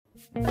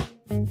The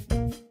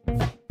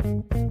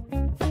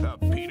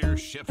Peter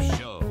Schiff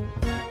Show.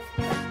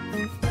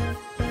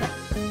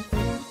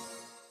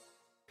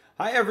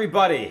 Hi,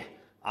 everybody.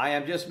 I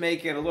am just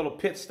making a little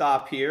pit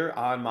stop here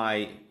on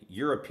my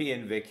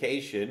European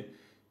vacation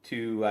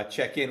to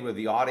check in with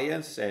the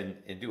audience and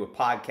do a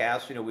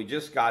podcast. You know, we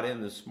just got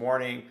in this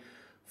morning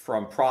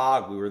from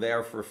Prague. We were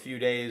there for a few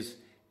days,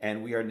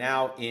 and we are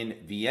now in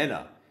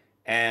Vienna.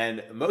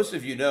 And most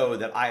of you know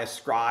that I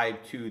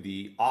ascribe to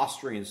the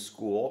Austrian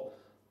School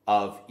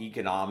of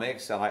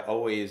Economics, and I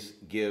always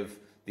give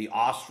the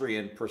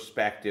Austrian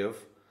perspective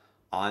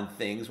on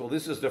things. Well,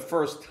 this is the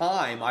first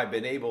time I've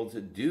been able to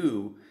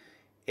do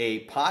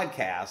a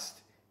podcast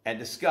and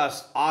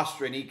discuss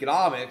Austrian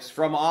economics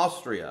from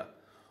Austria.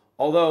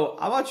 Although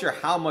I'm not sure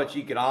how much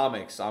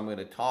economics I'm going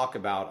to talk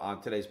about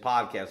on today's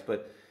podcast,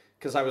 but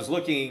because I was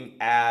looking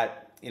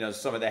at,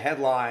 some of the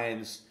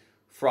headlines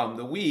from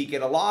the week,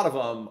 and a lot of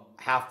them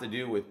have to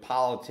do with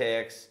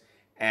politics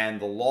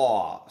and the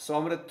law. So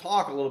I'm going to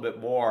talk a little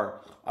bit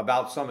more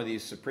about some of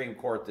these Supreme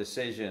Court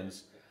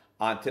decisions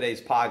on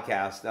today's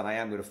podcast than I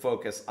am going to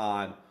focus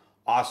on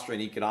Austrian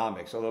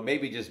economics, although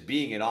maybe just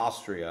being in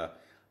Austria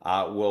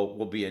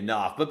will be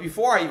enough. But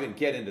before I even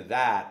get into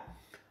that,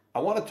 I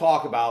want to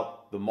talk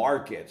about the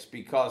markets,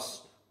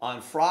 because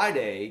on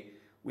Friday,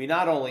 we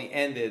not only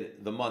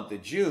ended the month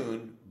of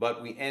June,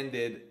 but we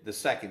ended the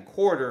second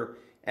quarter,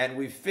 and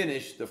we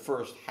finished the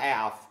first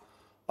half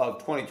of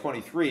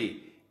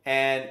 2023.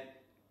 And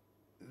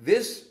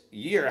this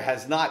year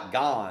has not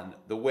gone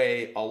the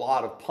way a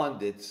lot of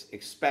pundits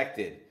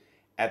expected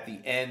at the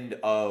end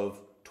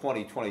of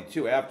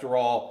 2022. After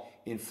all,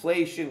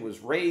 inflation was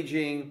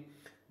raging,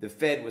 the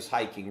Fed was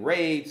hiking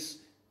rates,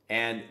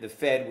 and the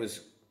Fed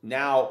was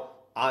now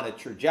on a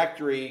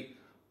trajectory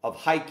of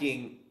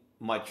hiking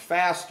much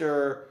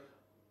faster,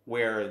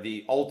 where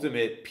the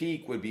ultimate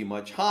peak would be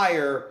much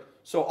higher.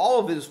 So all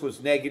of this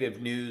was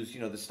negative news.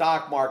 The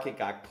stock market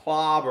got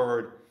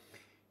clobbered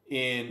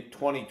in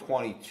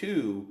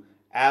 2022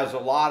 as a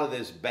lot of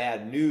this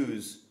bad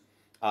news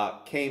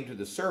came to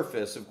the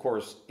surface. Of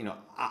course,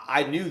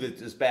 I knew that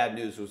this bad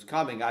news was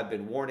coming. I've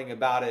been warning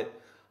about it.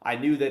 I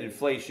knew that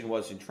inflation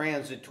wasn't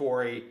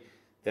transitory,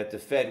 that the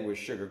Fed was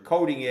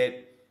sugarcoating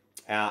it,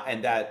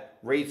 and that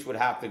rates would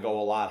have to go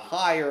a lot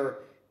higher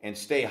and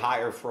stay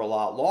higher for a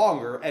lot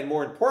longer. And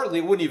more importantly,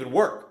 it wouldn't even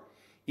work.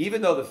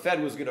 Even though the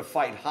Fed was going to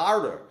fight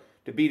harder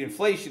to beat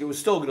inflation, it was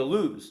still going to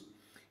lose.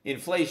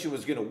 Inflation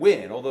was going to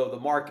win, although the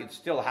markets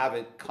still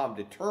haven't come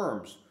to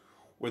terms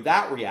with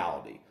that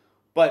reality.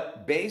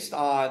 But based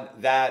on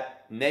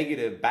that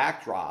negative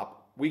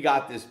backdrop, we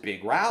got this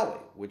big rally,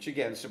 which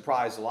again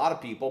surprised a lot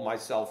of people,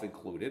 myself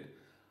included.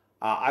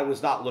 I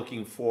was not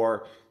looking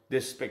for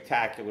this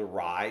spectacular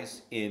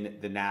rise in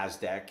the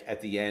NASDAQ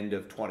at the end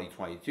of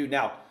 2022.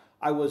 Now,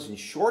 I wasn't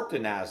short the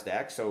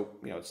NASDAQ, so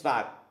it's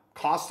not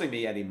costing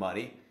me any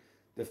money.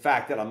 The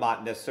fact that I'm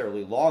not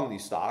necessarily long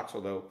these stocks,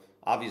 although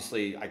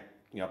obviously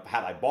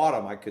had I bought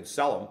them, I could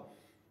sell them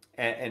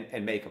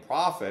and make a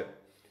profit.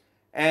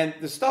 And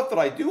the stuff that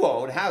I do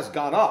own has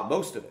gone up,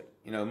 most of it.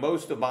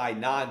 Most of my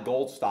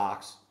non-gold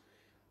stocks,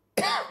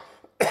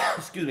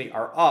 excuse me,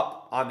 are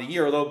up on the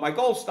year. Although my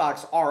gold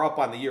stocks are up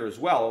on the year as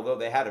well, although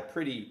they had a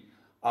pretty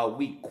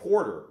weak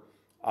quarter.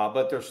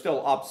 But they're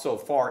still up so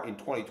far in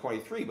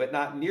 2023, but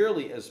not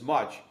nearly as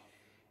much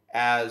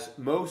as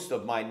most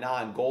of my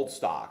non-gold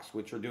stocks,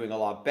 which are doing a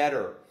lot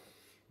better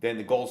than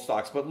the gold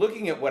stocks. But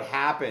looking at what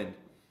happened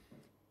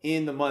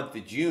in the month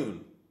of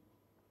June,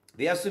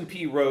 the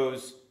S&P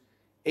rose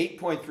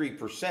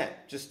 8.3%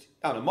 just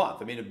on a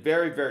month. I mean, a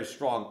very, very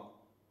strong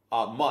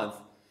month.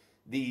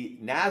 The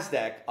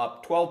NASDAQ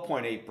up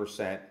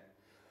 12.8%.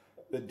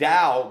 The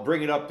Dow,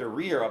 bringing up the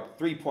rear, up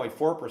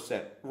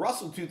 3.4%.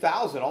 Russell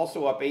 2000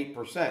 also up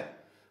 8%.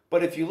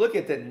 But if you look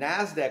at the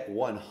NASDAQ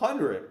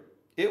 100,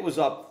 it was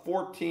up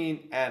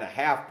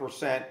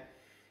 14.5%.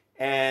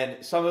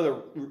 And some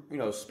of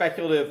the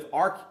speculative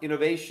ARK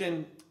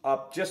Innovation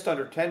up just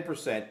under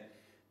 10%.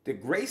 The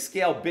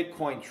Grayscale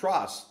Bitcoin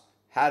Trust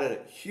had a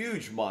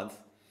huge month,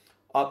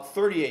 up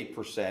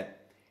 38%.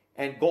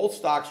 And gold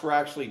stocks were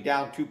actually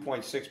down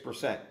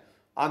 2.6%.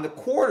 On the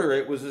quarter,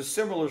 it was a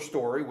similar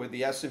story with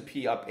the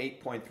S&P up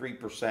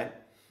 8.3%,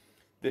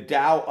 the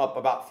Dow up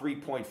about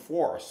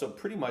 3.4%, so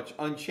pretty much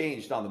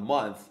unchanged on the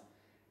month.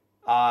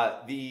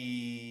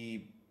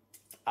 The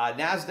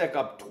NASDAQ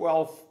up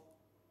 12.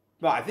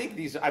 No, I think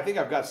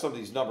I've got some of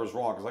these numbers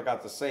wrong because I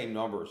got the same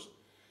numbers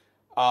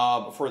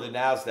for the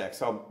NASDAQ.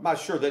 So I'm not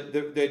sure. The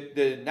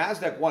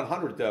NASDAQ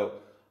 100, though,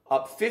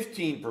 up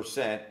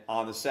 15%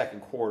 on the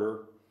second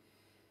quarter.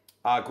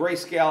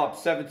 Grayscale up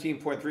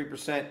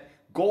 17.3%.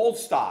 Gold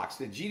stocks,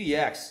 the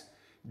GDX,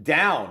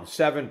 down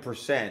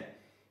 7%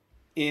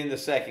 in the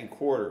second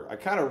quarter. I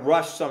kind of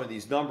rushed some of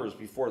these numbers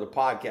before the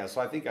podcast,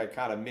 so I think I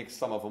kind of mixed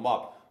some of them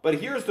up. But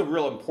here's the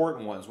real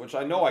important ones, which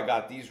I know I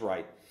got these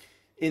right.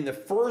 In the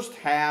first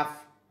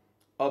half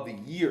of the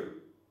year,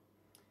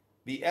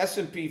 the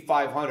S&P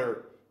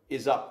 500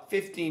 is up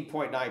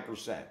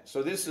 15.9%.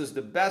 So this is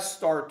the best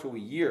start to a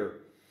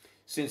year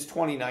since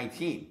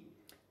 2019.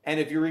 And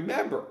if you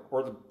remember,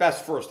 or the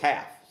best first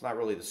half, it's not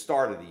really the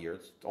start of the year,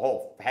 it's the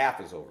whole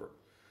half is over.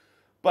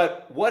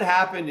 But what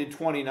happened in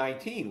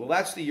 2019? Well,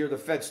 that's the year the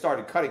Fed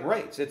started cutting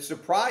rates. It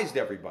surprised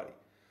everybody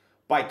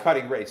by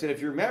cutting rates. And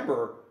if you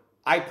remember,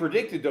 I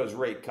predicted those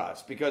rate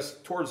cuts because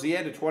towards the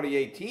end of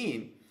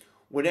 2018,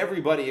 when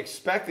everybody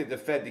expected the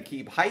Fed to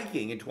keep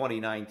hiking in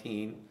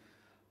 2019,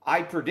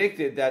 I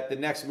predicted that the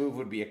next move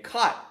would be a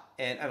cut.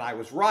 And I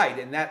was right.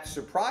 And that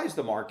surprised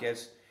the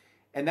markets.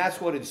 And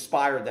that's what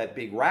inspired that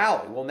big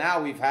rally. Well,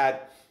 now we've had,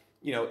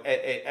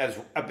 as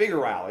a bigger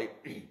rally,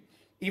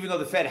 even though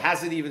the Fed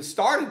hasn't even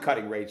started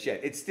cutting rates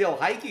yet. It's still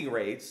hiking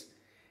rates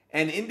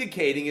and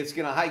indicating it's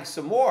going to hike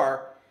some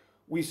more.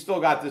 We still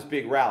got this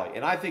big rally.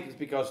 And I think it's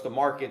because the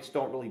markets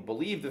don't really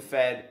believe the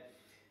Fed.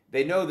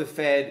 They know the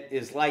Fed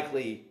is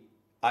likely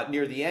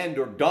near the end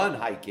or done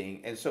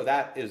hiking. And so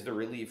that is the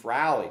relief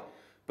rally.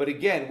 But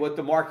again, what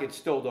the markets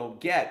still don't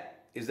get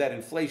is that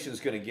inflation is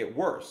going to get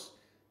worse.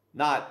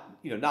 Not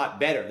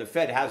better. The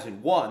Fed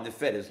hasn't won. The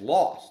Fed has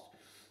lost.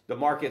 The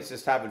markets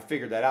just haven't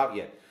figured that out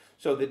yet.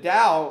 So the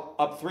Dow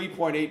up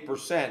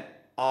 3.8%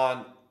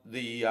 on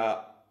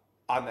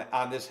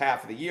this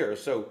half of the year.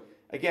 So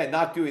again,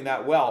 not doing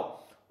that well.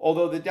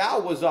 Although the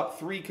Dow was up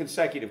 3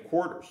 consecutive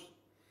quarters.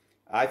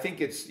 I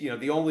think it's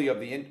the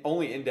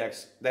only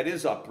index that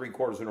is up 3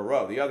 quarters in a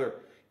row. The other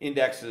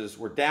indexes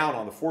were down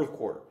on the fourth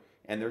quarter,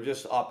 and they're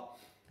just up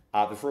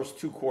the first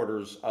 2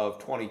 quarters of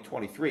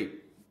 2023.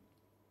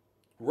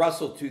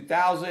 Russell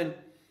 2000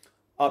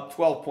 up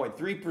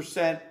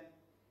 12.3%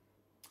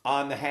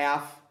 on the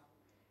half.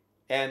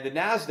 And the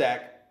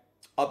NASDAQ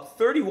up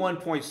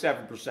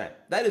 31.7%.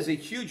 That is a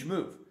huge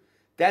move.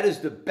 That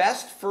is the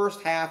best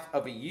first half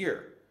of a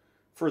year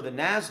for the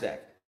NASDAQ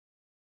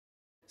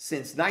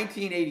since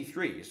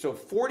 1983. So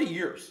 40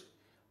 years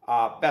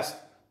best.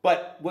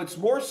 But what's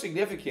more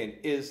significant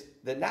is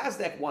the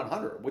NASDAQ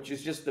 100, which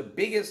is just the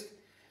biggest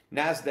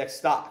NASDAQ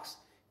stocks.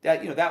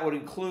 That would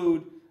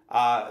include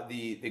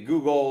the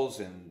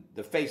Googles and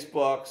the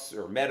Facebooks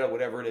or Meta,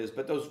 whatever it is,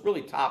 but those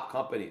really top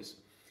companies.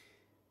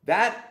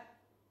 That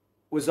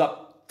was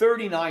up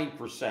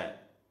 39%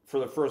 for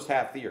the first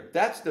half of the year.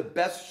 That's the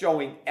best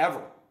showing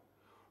ever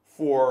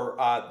for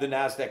the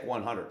NASDAQ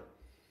 100.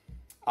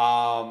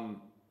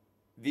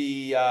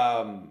 The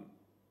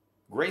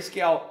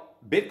Grayscale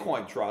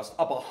Bitcoin Trust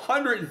up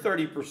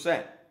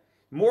 130%,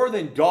 more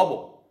than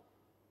double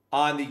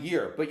on the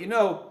year. But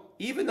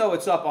even though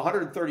it's up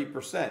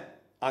 130%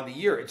 on the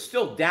year, it's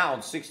still down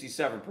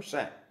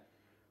 67%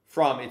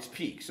 from its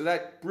peak. So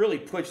that really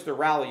puts the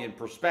rally in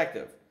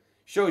perspective.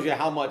 Shows you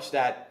how much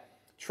that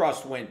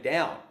trust went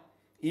down,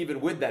 even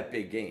with that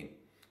big gain.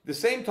 The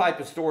same type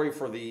of story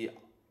for the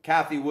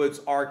Cathie Wood's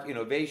ARK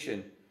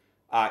Innovation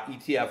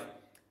ETF.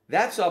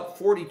 That's up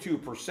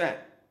 42%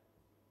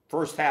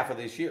 first half of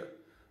this year.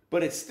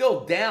 But it's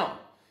still down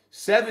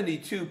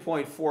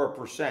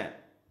 72.4%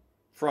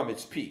 from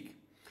its peak.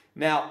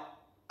 Now,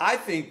 I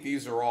think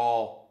these are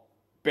all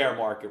bear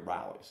market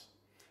rallies.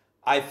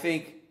 I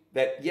think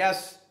that,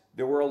 yes,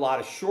 there were a lot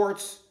of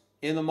shorts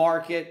in the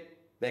market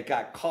that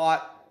got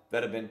caught,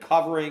 that have been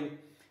covering.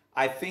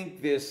 I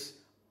think this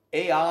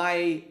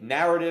AI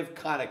narrative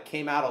kind of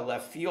came out of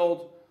left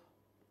field.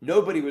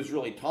 Nobody was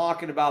really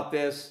talking about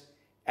this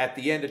at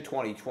the end of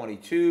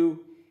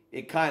 2022.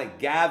 It kind of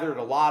gathered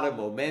a lot of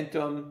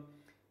momentum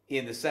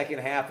in the second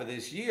half of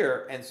this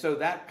year. And so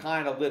that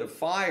kind of lit a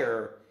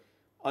fire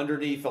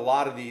underneath a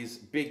lot of these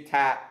big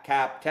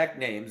cap tech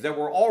names that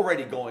were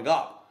already going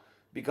up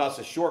because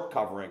of short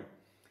covering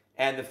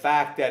and the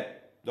fact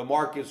that the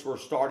markets were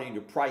starting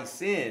to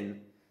price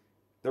in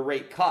the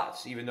rate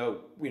cuts, even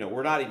though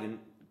we're not even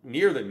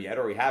near them yet,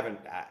 or we haven't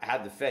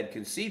had the Fed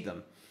concede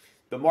them.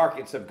 The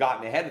markets have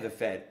gotten ahead of the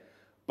Fed,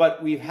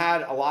 but we've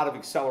had a lot of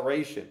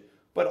acceleration.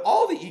 But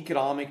all the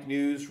economic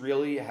news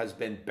really has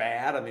been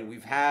bad. I mean,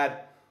 we've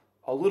had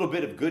a little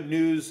bit of good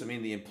news. I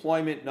mean, the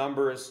employment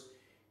numbers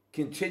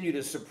continue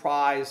to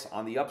surprise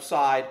on the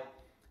upside.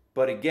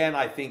 But again,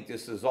 I think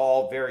this is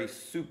all very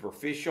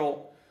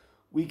superficial.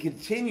 We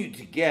continue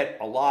to get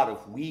a lot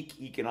of weak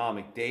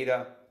economic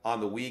data on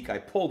the week. I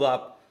pulled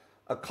up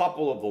a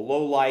couple of the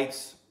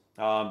lowlights.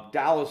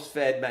 Dallas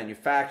Fed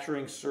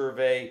Manufacturing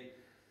Survey.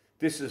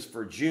 This is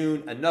for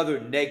June. Another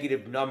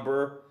negative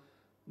number.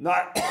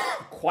 Not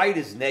quite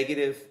as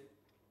negative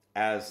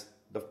as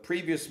the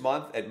previous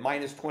month at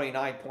minus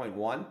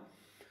 29.1,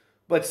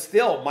 but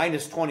still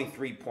minus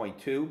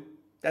 23.2.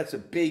 That's a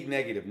big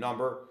negative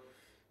number.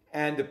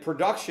 And the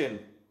production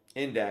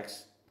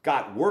index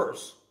got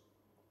worse.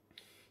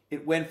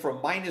 It went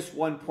from minus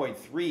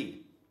 1.3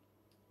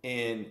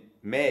 in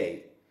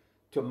May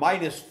to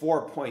minus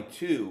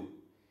 4.2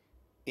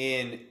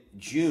 in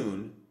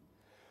June.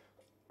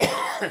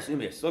 Excuse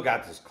me, I still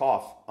got this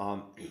cough.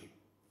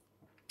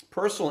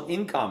 Personal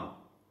income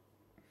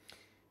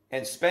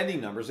and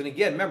spending numbers. And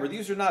again, remember,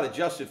 these are not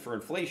adjusted for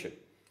inflation.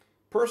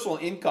 Personal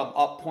income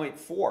up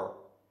 0.4,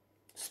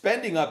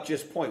 spending up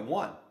just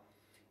 0.1.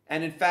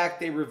 And in fact,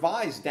 they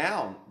revised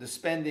down the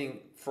spending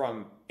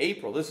from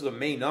April. This is a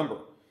May number,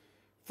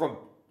 from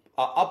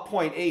up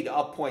 0.8 to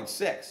up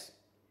 0.6.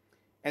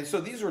 And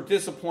so these are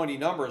disappointing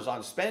numbers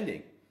on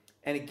spending.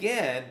 And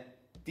again,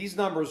 these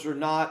numbers are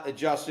not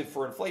adjusted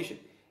for inflation.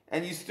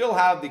 And you still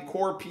have the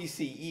core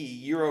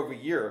PCE year over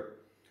year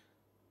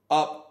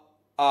up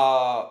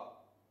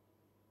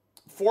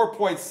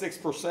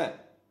 4.6%.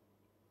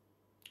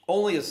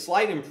 Only a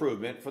slight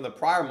improvement from the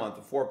prior month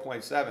of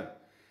 4.7.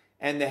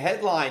 And the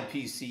headline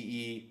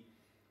PCE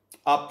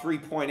up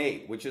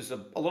 3.8, which is a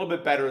little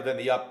bit better than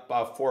the up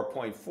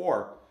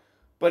 4.4.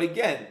 But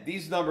again,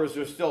 these numbers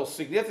are still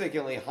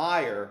significantly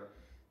higher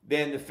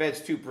than the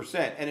Fed's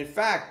 2%. And in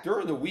fact,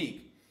 during the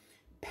week,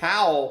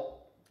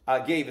 Powell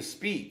gave a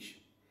speech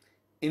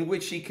in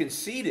which he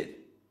conceded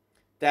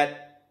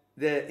that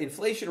the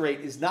inflation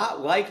rate is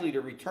not likely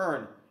to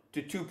return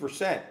to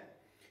 2%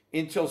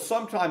 until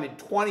sometime in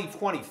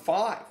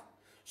 2025.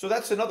 So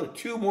that's another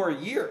 2 more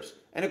years.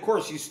 And of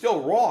course, he's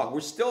still wrong. We're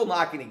still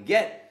not going to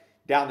get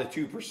down to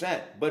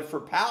 2%. But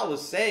for Powell to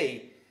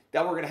say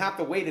that we're going to have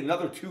to wait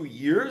another 2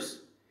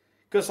 years,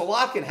 because a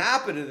lot can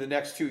happen in the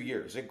next 2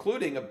 years,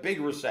 including a big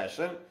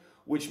recession,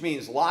 which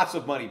means lots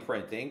of money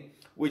printing,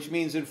 which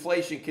means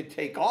inflation could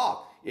take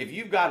off. If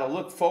you've got to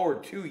look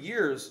forward 2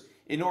 years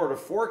in order to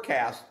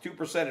forecast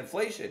 2%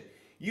 inflation,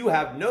 you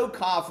have no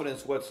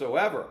confidence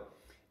whatsoever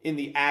in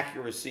the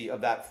accuracy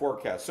of that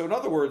forecast. So in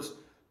other words,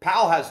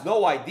 Powell has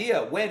no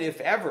idea when,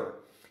 if ever,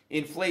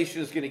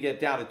 inflation is going to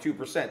get down to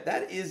 2%.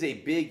 That is a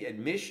big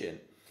admission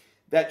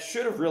that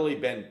should have really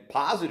been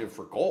positive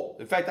for gold.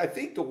 In fact, I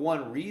think the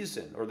one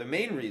reason, or the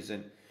main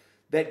reason,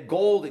 that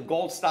gold and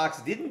gold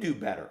stocks didn't do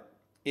better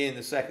in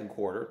the second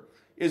quarter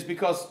is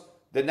because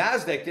the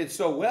NASDAQ did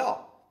so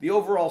well. The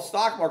overall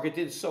stock market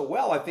did so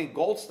well. I think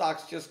gold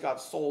stocks just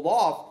got sold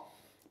off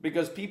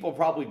because people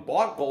probably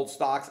bought gold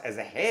stocks as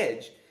a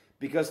hedge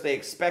because they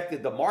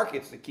expected the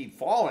markets to keep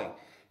falling.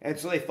 And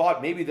so they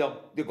thought maybe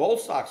the gold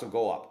stocks will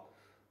go up.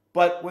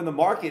 But when the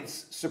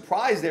markets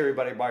surprised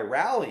everybody by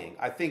rallying,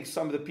 I think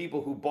some of the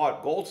people who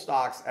bought gold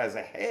stocks as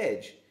a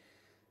hedge,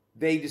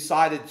 they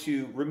decided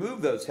to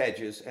remove those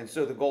hedges. And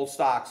so the gold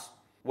stocks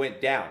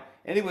went down.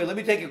 Anyway, let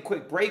me take a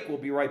quick break. We'll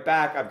be right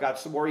back. I've got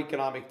some more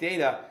economic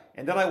data.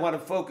 And then I want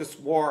to focus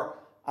more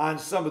on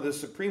some of the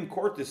Supreme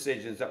Court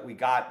decisions that we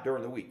got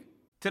during the week.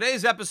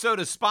 Today's episode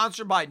is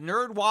sponsored by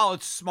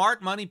NerdWallet's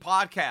Smart Money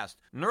Podcast.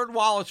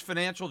 NerdWallet's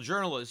financial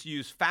journalists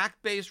use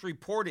fact-based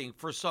reporting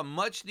for some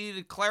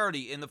much-needed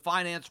clarity in the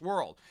finance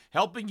world,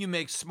 helping you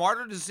make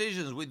smarter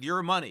decisions with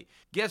your money.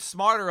 Get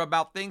smarter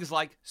about things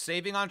like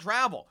saving on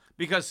travel,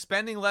 because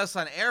spending less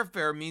on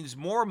airfare means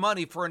more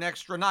money for an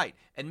extra night,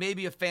 and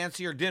maybe a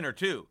fancier dinner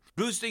too.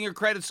 Boosting your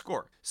credit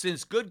score,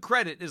 since good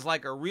credit is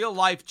like a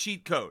real-life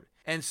cheat code.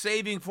 And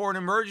saving for an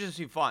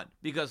emergency fund,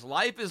 because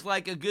life is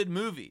like a good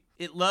movie.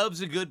 It loves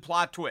a good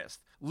plot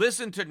twist.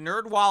 Listen to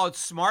NerdWallet's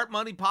Smart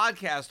Money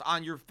Podcast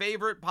on your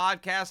favorite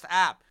podcast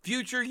app.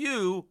 Future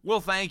you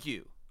will thank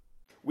you.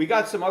 We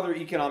got some other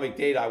economic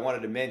data I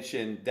wanted to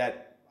mention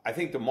that I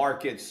think the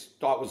markets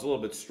thought was a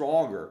little bit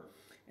stronger,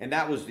 and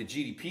that was the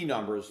GDP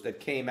numbers that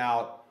came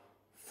out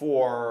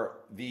for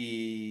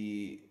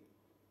the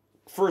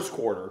first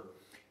quarter,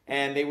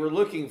 and they were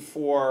looking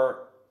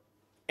for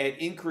an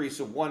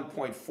increase of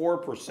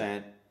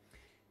 1.4%,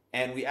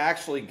 and we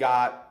actually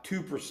got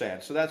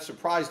 2%. So that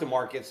surprised the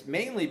markets,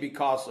 mainly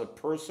because of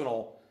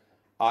personal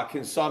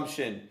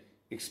consumption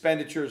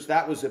expenditures.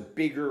 That was a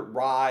bigger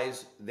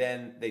rise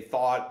than they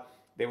thought.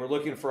 They were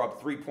looking for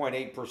up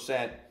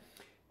 3.8%,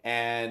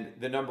 and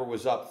the number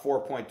was up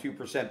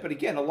 4.2%. But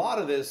again, a lot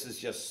of this is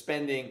just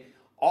spending.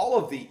 All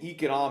of the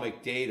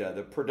economic data,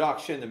 the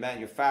production, the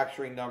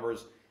manufacturing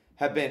numbers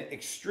have been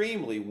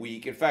extremely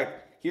weak. In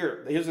fact,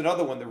 here's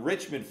another one, the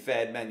Richmond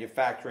Fed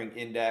Manufacturing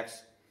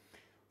Index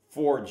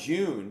for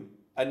June,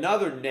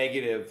 another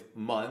negative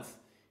month.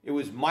 It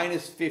was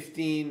minus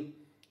 15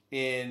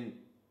 in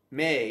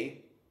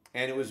May,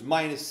 and it was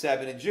minus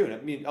 7 in June. I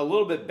mean, a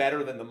little bit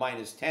better than the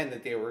minus 10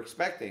 that they were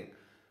expecting.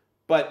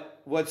 But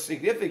what's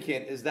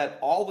significant is that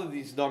all of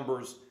these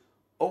numbers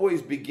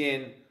always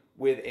begin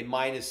with a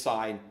minus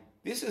sign.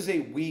 This is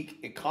a weak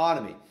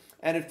economy.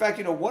 And in fact,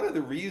 one of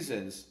the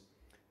reasons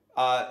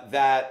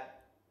that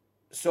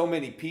so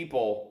many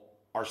people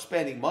are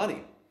spending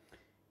money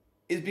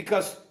is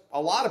because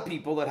a lot of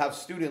people that have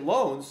student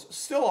loans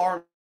still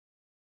aren't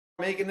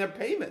making their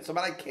payments. I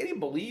mean, I can't even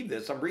believe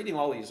this. I'm reading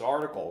all these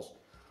articles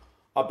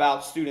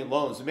about student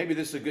loans, and maybe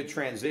this is a good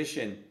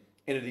transition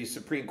into these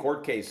Supreme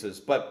Court cases,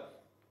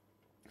 but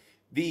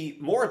the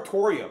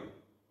moratorium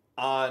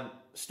on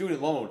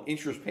student loan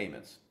interest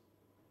payments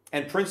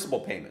and principal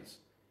payments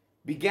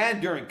began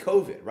during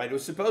COVID, right? It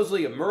was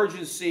supposedly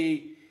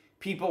emergency.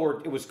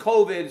 It was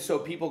COVID, so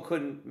people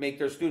couldn't make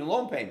their student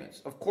loan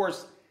payments. Of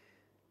course,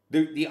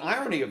 the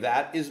irony of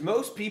that is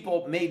most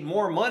people made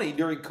more money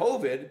during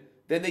COVID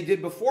than they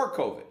did before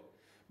COVID,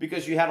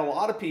 because you had a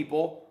lot of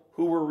people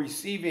who were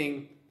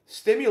receiving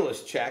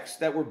stimulus checks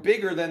that were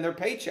bigger than their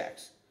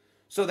paychecks.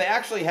 So they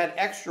actually had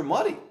extra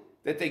money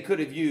that they could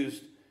have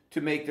used to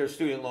make their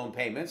student loan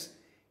payments,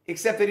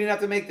 except they didn't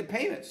have to make the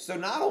payments. So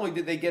not only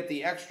did they get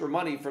the extra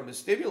money from the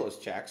stimulus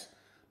checks,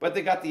 but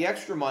they got the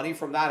extra money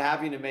from not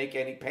having to make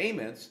any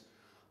payments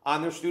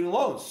on their student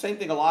loans. Same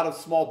thing, a lot of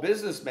small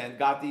businessmen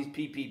got these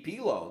PPP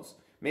loans.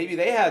 Maybe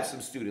they had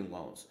some student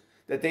loans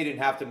that they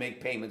didn't have to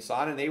make payments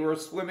on, and they were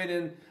swimming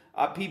in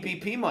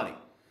PPP money.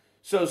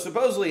 So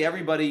supposedly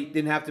everybody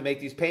didn't have to make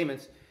these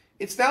payments.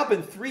 It's now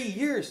been 3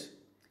 years.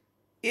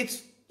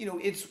 It's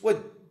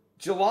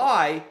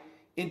July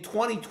in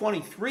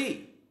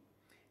 2023,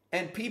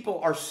 and people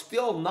are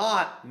still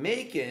not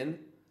making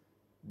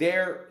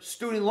their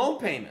student loan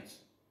payments.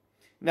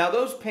 Now,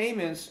 those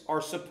payments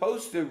are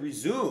supposed to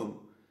resume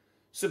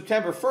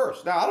September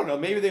 1st. Now, I don't know,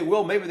 maybe they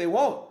will, maybe they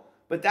won't,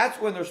 but that's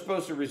when they're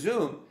supposed to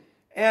resume.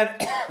 And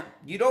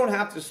you don't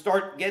have to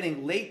start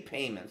getting late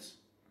payments.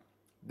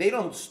 They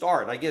don't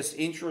start, I guess,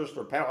 interest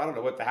or penalty, I don't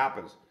know what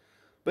happens,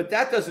 but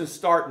that doesn't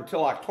start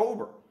until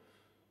October.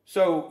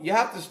 So you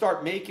have to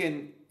start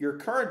making your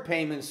current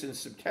payments in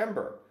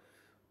September,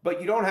 but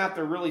you don't have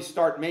to really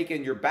start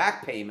making your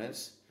back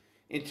payments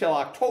until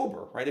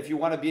October, right? If you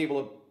want to be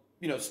able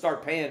to,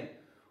 start paying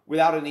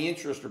without any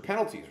interest or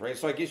penalties, right?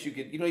 So I guess you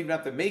don't even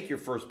have to make your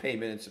first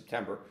payment in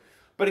September.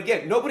 But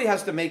again, nobody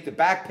has to make the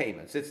back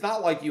payments. It's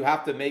not like you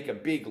have to make a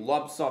big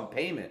lump sum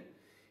payment.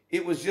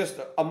 It was just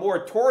a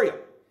moratorium.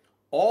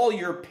 All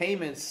your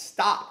payments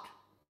stopped,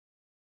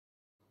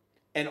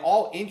 and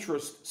all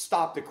interest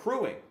stopped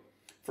accruing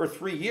for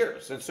 3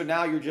 years. And so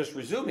now you're just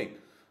resuming.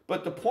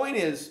 But the point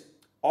is,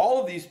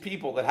 all of these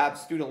people that have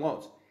student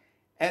loans,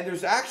 and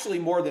there's actually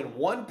more than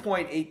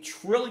 1.8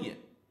 trillion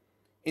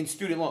in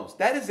student loans.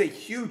 That is a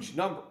huge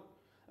number.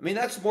 I mean,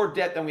 that's more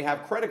debt than we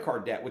have credit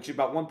card debt, which is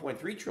about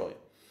 1.3 trillion.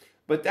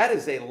 But that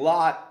is a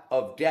lot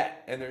of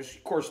debt. And there's,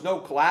 of course, no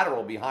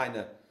collateral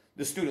behind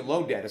the student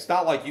loan debt. It's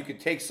not like you could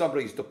take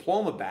somebody's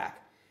diploma back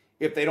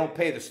if they don't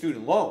pay the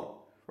student loan,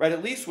 right?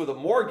 At least with a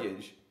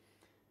mortgage,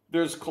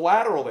 there's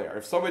collateral there.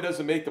 If somebody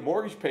doesn't make the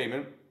mortgage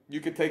payment, you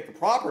could take the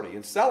property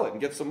and sell it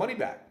and get some money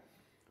back.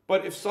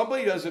 But if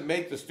somebody doesn't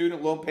make the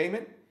student loan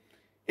payment,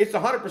 it's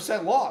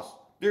 100% loss.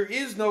 There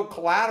is no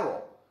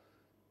collateral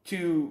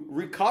to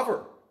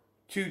recover,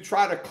 to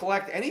try to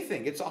collect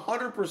anything. It's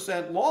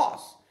 100%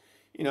 loss,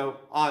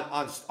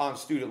 on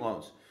student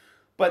loans.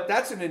 But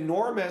that's an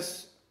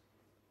enormous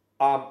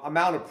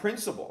amount of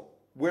principal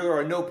where there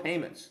are no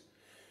payments.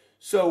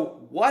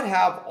 So what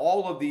have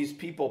all of these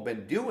people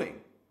been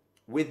doing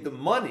with the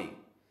money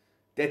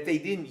that they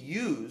didn't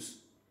use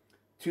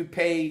to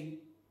pay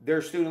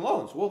their student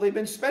loans? Well, they've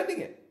been spending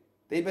it.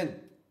 They've been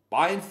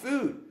buying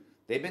food.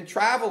 They've been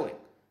traveling.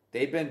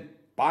 They've been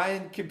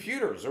buying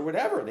computers or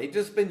whatever. They've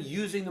just been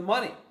using the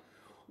money.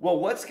 Well,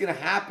 what's going to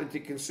happen to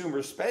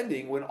consumer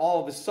spending when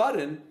all of a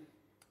sudden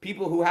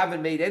people who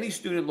haven't made any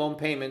student loan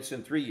payments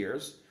in 3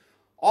 years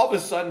all of a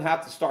sudden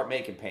have to start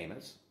making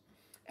payments?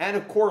 And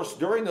of course,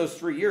 during those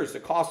 3 years, the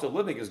cost of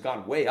living has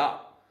gone way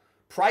up.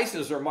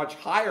 Prices are much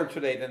higher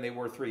today than they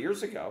were 3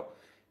 years ago.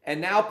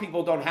 And now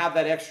people don't have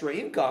that extra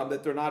income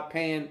that they're not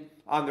paying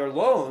on their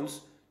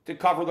loans to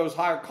cover those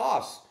higher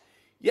costs.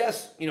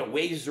 Yes,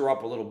 wages are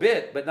up a little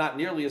bit, but not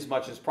nearly as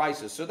much as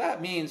prices. So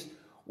that means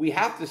we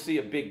have to see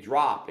a big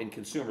drop in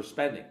consumer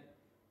spending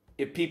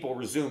if people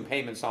resume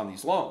payments on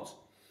these loans.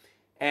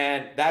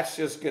 And that's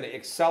just going to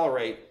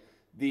accelerate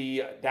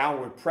the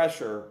downward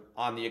pressure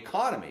on the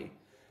economy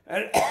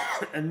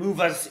and move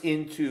us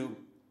into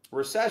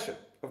recession.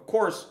 Of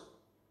course,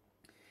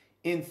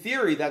 in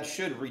theory, that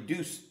should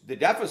reduce the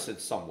deficit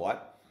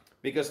somewhat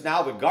because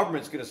now the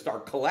government's going to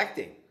start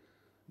collecting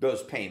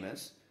those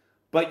payments.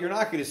 But you're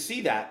not going to see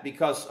that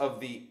because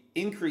of the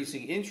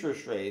increasing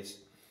interest rates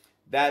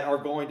that are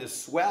going to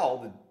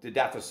swell the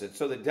deficit.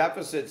 So the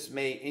deficits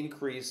may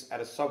increase at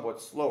a somewhat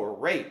slower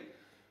rate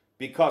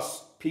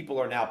because people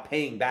are now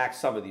paying back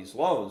some of these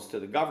loans to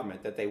the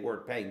government that they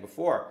weren't paying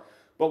before.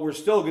 But we're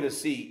still going to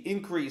see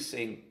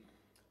increasing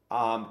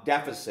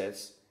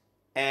deficits,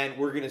 and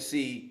we're going to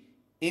see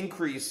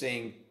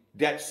increasing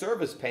debt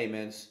service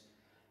payments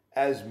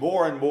as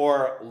more and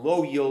more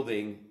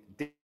low-yielding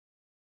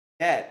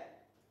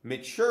debt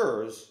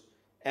matures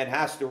and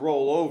has to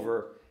roll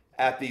over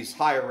at these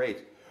higher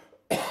rates.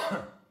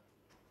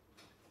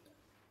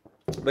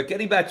 But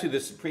getting back to the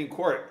Supreme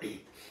Court,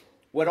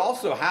 what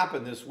also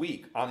happened this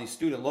week on the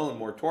student loan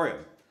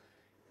moratorium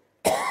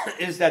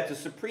is that the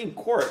Supreme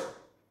Court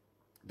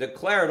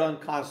declared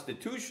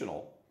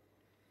unconstitutional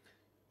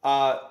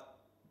Joe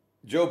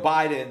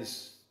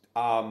Biden's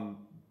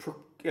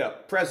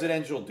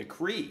presidential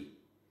decree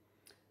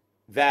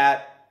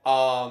that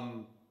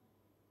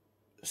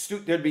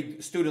there'd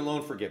be student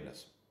loan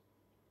forgiveness.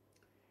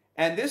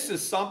 And this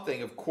is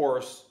something, of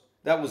course,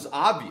 that was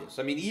obvious.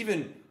 I mean,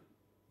 even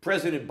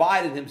President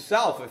Biden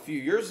himself a few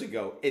years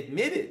ago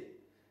admitted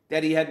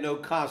that he had no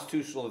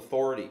constitutional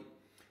authority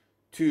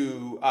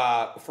to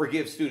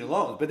forgive student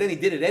loans, but then he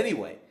did it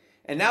anyway.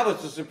 And now that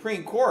the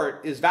Supreme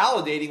Court is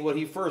validating what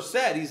he first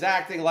said, he's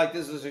acting like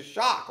this is a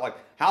shock. Like,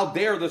 how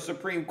dare the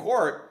Supreme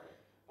Court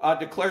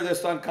declare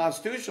this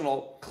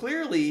unconstitutional?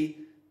 Clearly,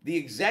 the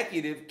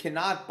executive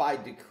cannot, by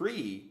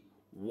decree,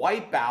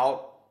 wipe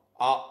out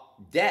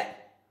debt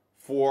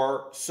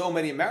for so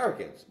many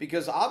Americans,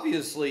 because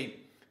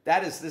obviously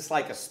that is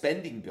like a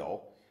spending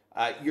bill.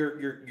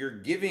 You're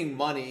giving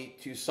money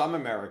to some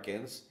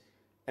Americans,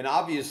 and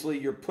obviously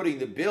you're putting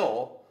the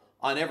bill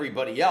on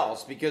everybody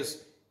else,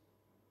 because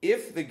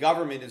if the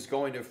government is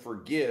going to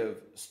forgive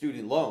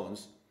student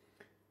loans,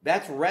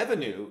 that's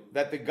revenue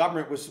that the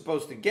government was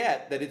supposed to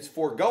get that it's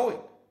foregoing,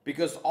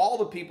 because all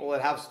the people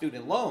that have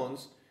student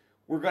loans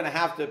were going to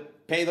have to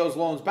pay those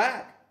loans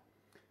back.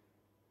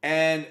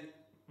 And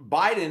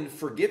Biden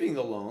forgiving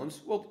the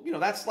loans, well,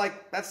 that's like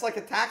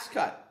a tax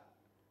cut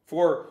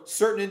for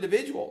certain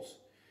individuals.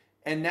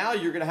 And now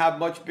you're going to have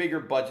much bigger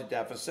budget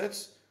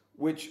deficits,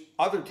 which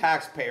other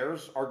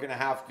taxpayers are going to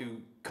have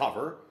to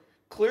cover.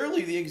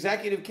 Clearly, the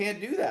executive can't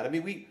do that. I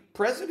mean,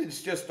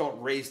 presidents just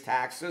don't raise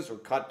taxes or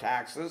cut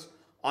taxes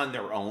on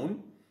their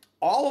own.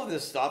 All of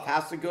this stuff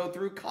has to go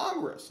through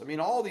Congress. I mean,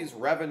 all these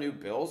revenue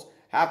bills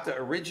have to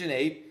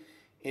originate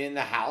in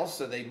the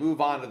House, and they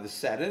move on to the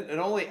Senate. And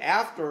only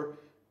after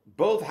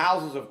both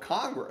houses of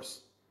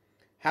Congress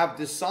have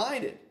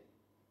decided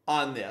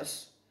on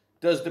this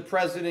does the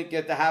president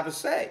get to have a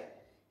say.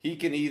 He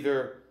can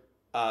either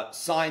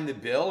sign the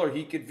bill or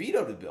he could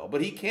veto the bill,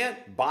 but he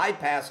can't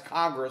bypass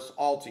Congress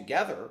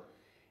altogether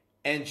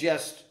and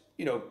just,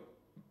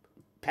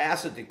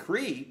 pass a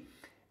decree.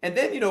 And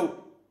then,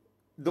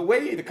 the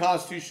way the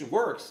Constitution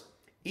works,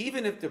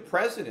 even if the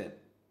president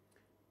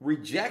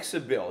rejects a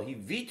bill, he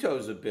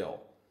vetoes a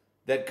bill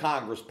that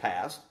Congress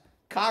passed,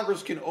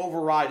 Congress can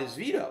override his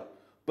veto.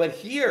 But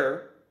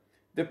here,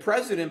 the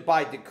president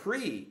by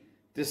decree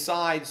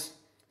decides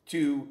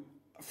to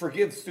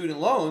forgive student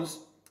loans,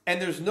 and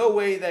there's no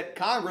way that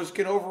Congress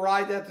can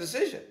override that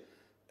decision.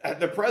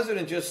 The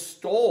president just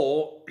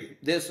stole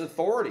this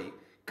authority,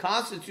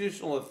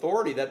 constitutional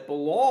authority that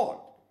belonged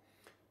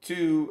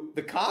to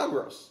the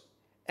Congress,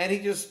 and he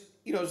just,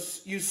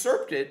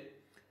 usurped it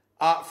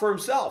for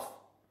himself.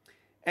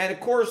 And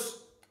of course,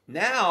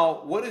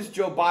 now what is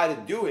Joe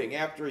Biden doing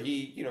after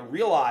he,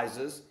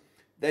 realizes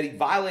that he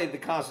violated the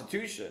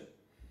Constitution?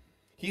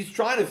 He's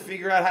trying to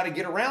figure out how to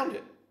get around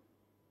it.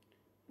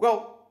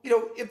 Well,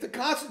 if the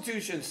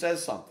Constitution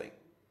says something,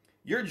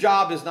 your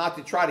job is not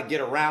to try to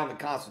get around the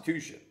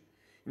Constitution.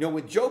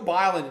 When Joe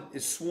Biden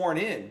is sworn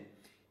in,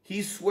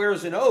 he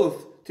swears an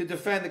oath to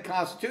defend the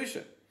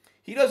Constitution.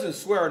 He doesn't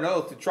swear an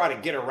oath to try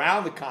to get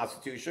around the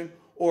Constitution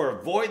or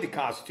avoid the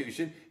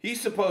Constitution.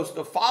 He's supposed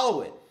to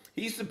follow it.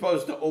 He's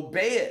supposed to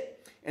obey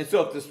it. And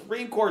so if the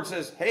Supreme Court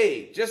says,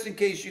 hey, just in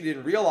case you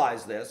didn't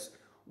realize this,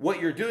 what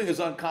you're doing is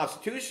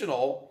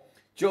unconstitutional,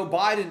 Joe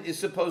Biden is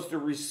supposed to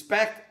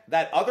respect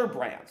that other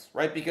branch,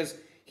 right? Because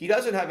he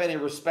doesn't have any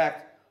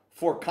respect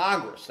for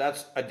Congress.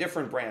 That's a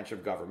different branch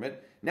of government.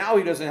 Now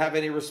he doesn't have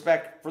any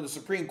respect for the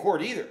Supreme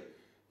Court either,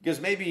 because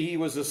maybe he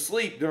was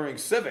asleep during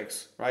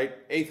civics,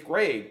 right? 8th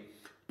grade.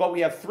 But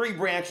we have three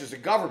branches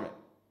of government.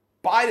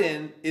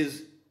 Biden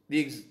is the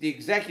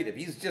executive.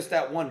 He's just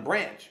that one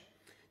branch.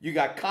 You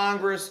got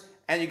Congress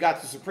and you got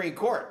the Supreme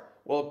Court.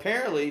 Well,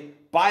 apparently,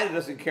 Biden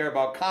doesn't care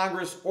about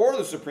Congress or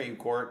the Supreme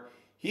Court.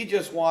 He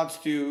just wants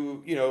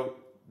to,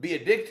 be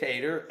a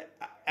dictator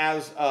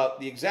as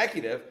the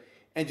executive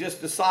and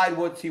just decide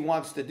what he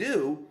wants to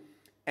do.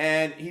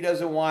 And he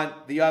doesn't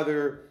want the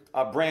other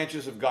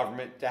branches of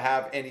government to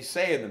have any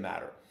say in the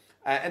matter.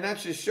 And that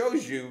just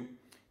shows you,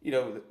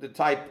 the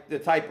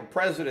type of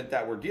president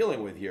that we're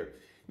dealing with here.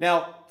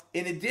 Now,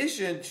 in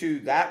addition to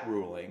that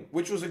ruling,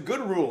 which was a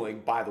good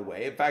ruling, by the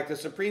way, in fact, the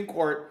Supreme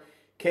Court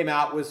came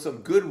out with some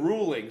good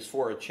rulings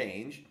for a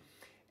change.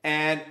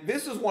 And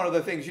this is one of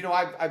the things,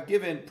 I've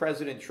given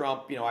President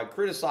Trump, I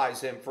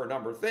criticize him for a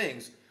number of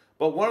things,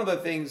 but one of the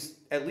things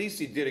at least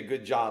he did a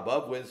good job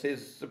of was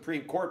his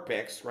Supreme Court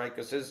picks, right?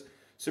 Because his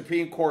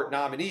Supreme Court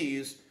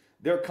nominees,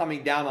 they're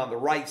coming down on the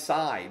right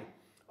side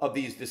of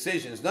these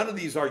decisions. None of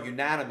these are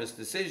unanimous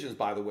decisions,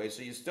 by the way,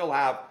 so you still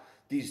have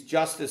these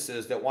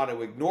justices that want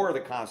to ignore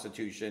the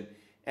Constitution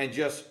and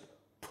just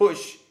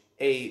push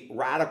a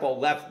radical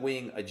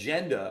left-wing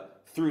agenda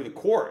through the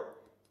court.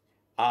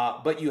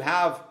 But you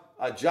have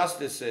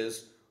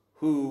justices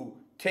who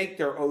take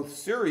their oath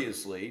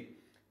seriously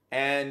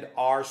and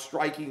are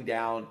striking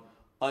down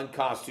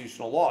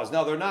unconstitutional laws.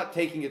 Now, they're not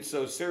taking it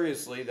so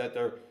seriously that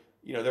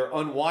they're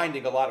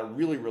unwinding a lot of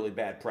really, really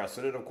bad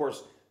precedent. Of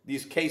course,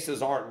 these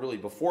cases aren't really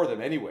before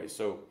them anyway,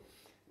 so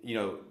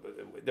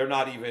they're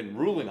not even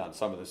ruling on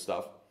some of this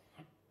stuff.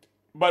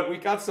 But we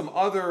got some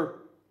other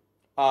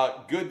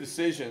good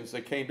decisions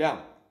that came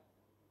down.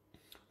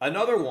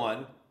 Another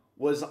one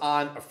was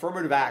on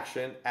affirmative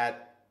action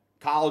at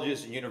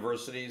colleges and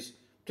universities,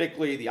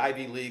 particularly the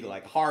Ivy League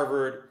like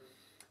Harvard.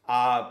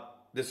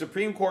 The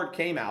Supreme Court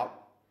came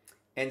out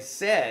and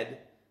said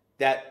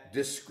that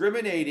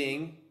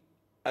discriminating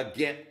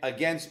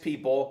against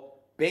people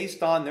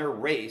based on their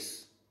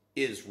race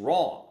is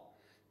wrong,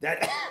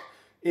 that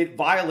it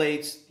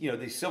violates,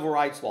 the civil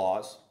rights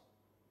laws.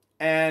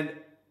 And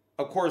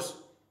of course,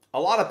 a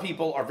lot of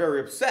people are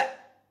very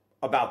upset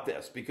about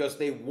this because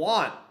they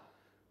want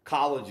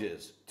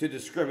colleges to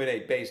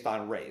discriminate based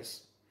on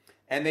race.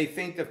 And they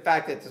think the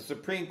fact that the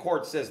Supreme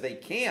Court says they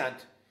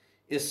can't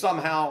is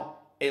somehow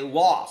a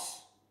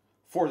loss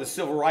for the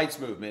civil rights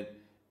movement,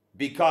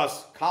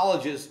 because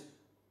colleges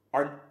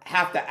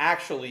have to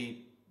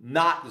actually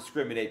not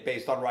discriminate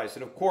based on race.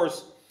 And of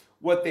course,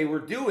 what they were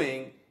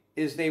doing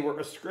is they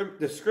were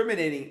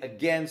discriminating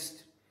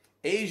against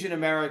Asian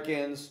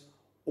Americans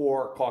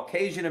or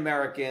Caucasian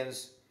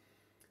Americans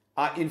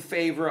in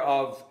favor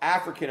of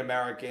African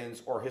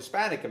Americans or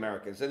Hispanic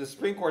Americans. And the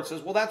Supreme Court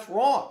says, well, that's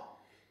wrong.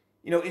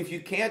 If you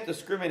can't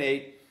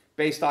discriminate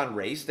based on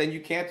race, then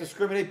you can't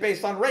discriminate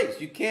based on race.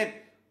 You can't,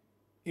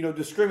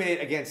 discriminate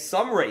against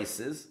some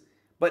races,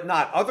 but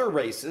not other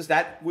races.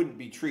 That wouldn't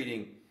be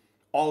treating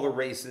all the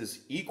races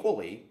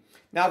equally.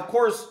 Now, of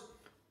course,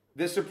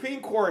 the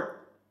Supreme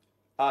Court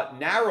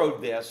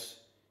narrowed this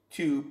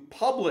to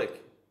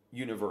public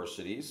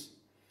universities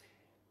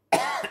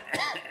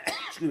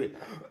excuse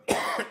me,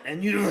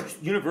 and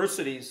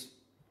universities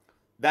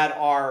that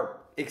are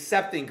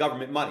accepting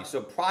government money.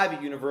 So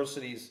private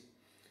universities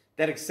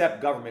that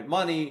accept government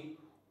money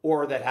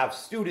or that have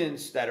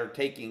students that are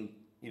taking,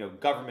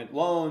 government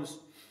loans,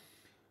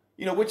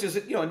 which is,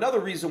 another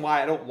reason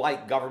why I don't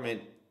like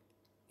government,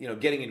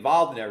 getting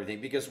involved in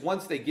everything, because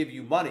once they give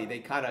you money, they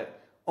kind of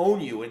own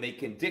you and they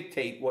can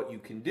dictate what you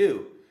can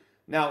do.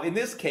 Now, in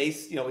this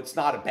case, it's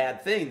not a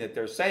bad thing that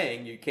they're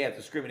saying you can't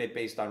discriminate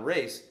based on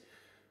race,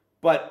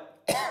 but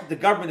the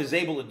government is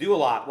able to do a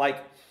lot,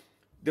 like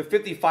the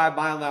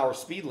 55-mile-an-hour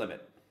speed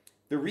limit.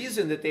 The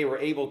reason that they were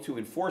able to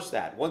enforce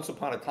that, once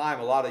upon a time,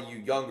 a lot of you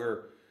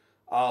younger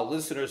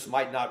listeners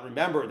might not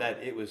remember that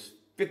it was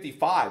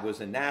 55 was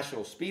a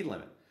national speed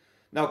limit.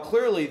 Now,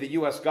 clearly, the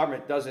U.S.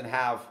 government doesn't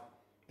have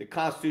the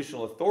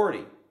constitutional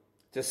authority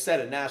to set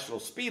a national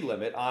speed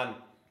limit on,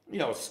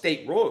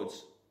 state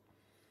roads.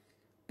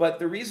 But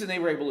the reason they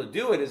were able to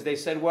do it is they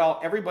said, well,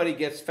 everybody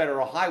gets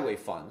federal highway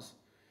funds.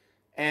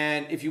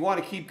 And if you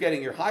want to keep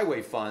getting your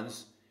highway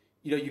funds,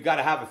 you got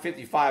to have a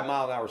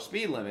 55-mile-an-hour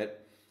speed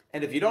limit.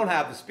 And if you don't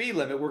have the speed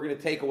limit, we're going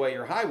to take away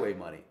your highway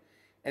money.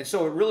 And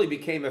so it really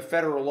became a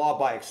federal law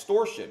by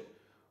extortion,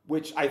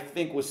 which I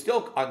think was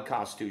still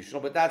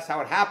unconstitutional, but that's how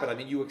it happened. I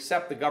mean, you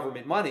accept the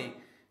government money,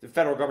 the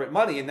federal government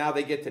money, and now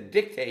they get to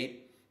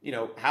dictate,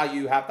 how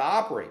you have to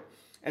operate.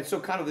 And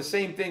so kind of the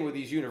same thing with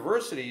these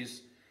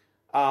universities.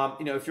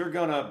 If you're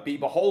going to be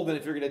beholden,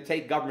 if you're going to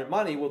take government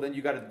money, well, then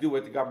you got to do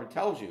what the government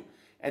tells you.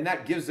 And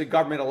that gives the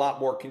government a lot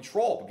more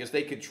control because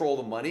they control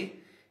the money,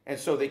 and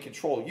so they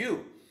control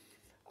you.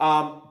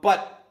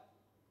 But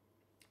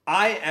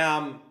I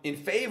am in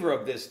favor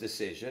of this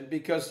decision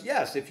because,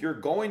 yes, if you're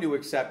going to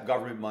accept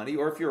government money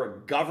or if you're a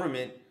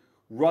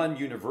government-run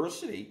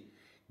university,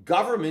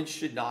 government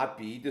should not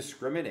be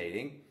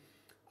discriminating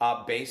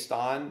based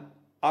on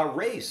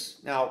race.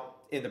 Now,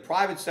 in the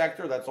private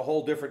sector, that's a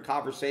whole different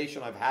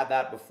conversation. I've had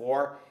that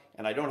before,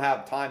 and I don't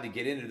have time to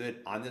get into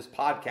it on this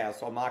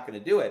podcast, so I'm not going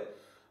to do it.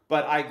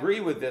 But I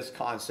agree with this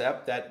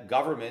concept that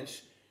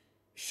governments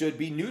should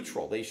be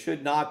neutral. They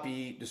should not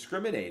be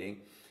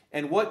discriminating.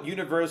 And what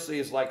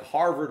universities like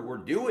Harvard were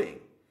doing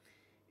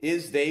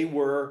is they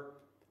were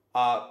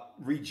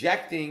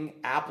rejecting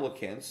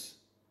applicants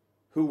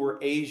who were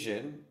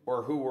Asian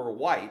or who were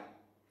white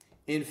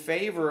in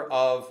favor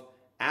of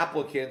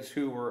applicants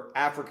who were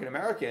African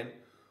American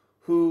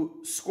who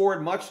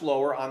scored much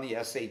lower on the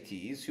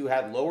SATs, who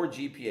had lower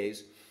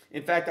GPAs.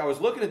 In fact, I was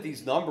looking at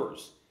these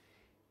numbers,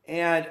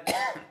 and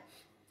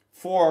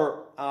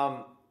for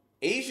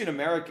Asian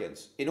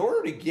Americans, in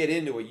order to get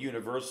into a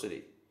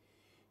university,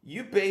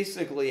 you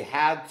basically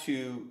had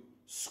to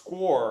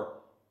score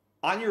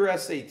on your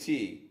SAT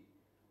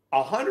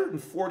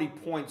 140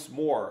 points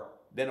more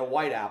than a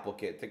white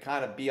applicant to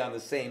kind of be on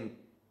the same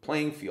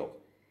playing field.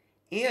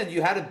 And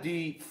you had to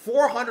be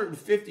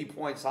 450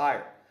 points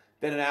higher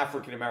than an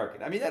African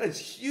American. I mean, that is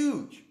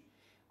huge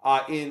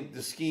in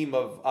the scheme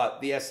of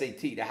the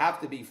SAT, to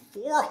have to be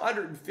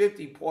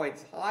 450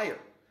 points higher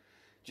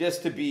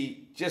just to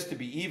be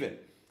even.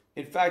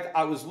 In fact,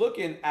 I was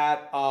looking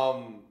at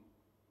some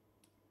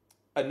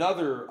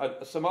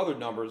other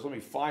numbers. Let me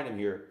find them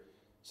here.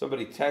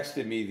 Somebody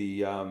texted me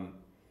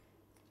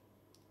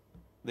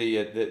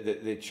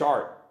the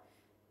chart.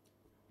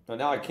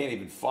 Now I can't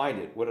even find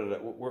it.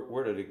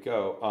 Where did it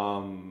go?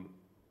 Oh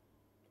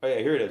yeah,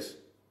 here it is.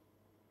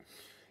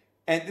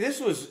 And this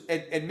was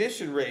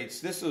admission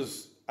rates. This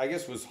was, I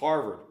guess, was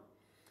Harvard,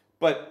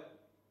 but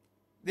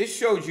this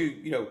showed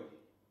you,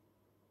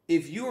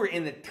 if you were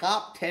in the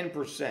top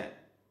 10%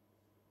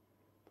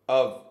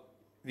 of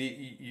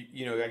the,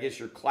 I guess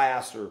your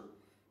class, or,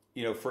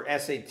 for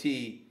SAT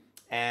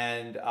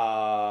and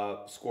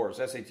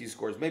SAT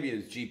scores, maybe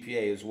it's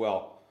GPA as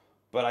well,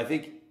 but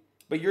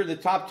you're the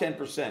top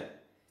 10%.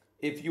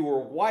 If you were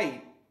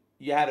white,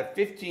 you had a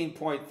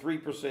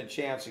 15.3%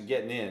 chance of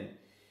getting in.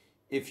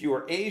 If you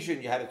were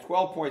Asian, you had a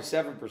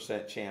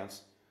 12.7%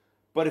 chance.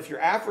 But if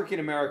you're African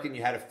American,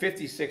 you had a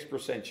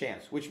 56%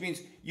 chance, which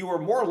means you were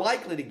more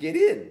likely to get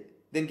in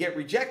than get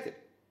rejected.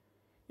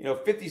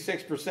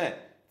 56%.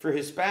 For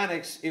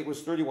Hispanics, it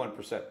was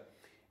 31%.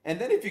 And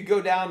then if you go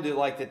down to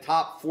like the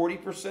top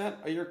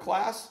 40% of your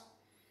class,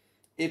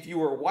 if you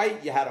were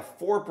white, you had a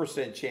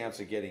 4% chance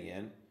of getting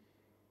in.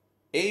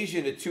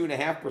 Asian, a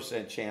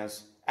 2.5%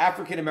 chance.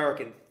 African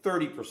American,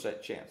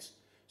 30% chance.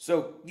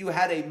 So you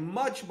had a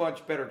much,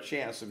 much better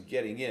chance of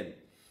getting in.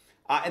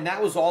 And that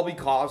was all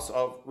because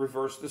of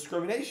reverse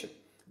discrimination.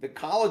 The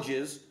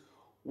colleges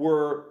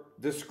were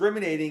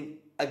discriminating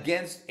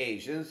against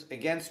Asians,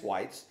 against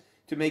whites,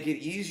 to make it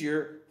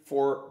easier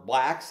for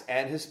blacks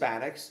and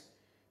Hispanics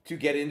to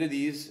get into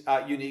these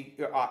unique,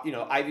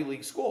 Ivy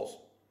League schools.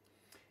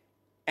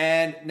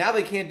 And now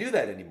they can't do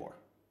that anymore.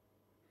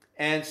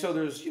 And so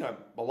there's,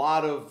 a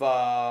lot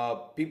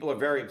of people are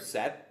very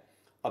upset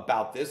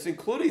about this,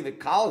 including the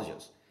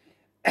colleges.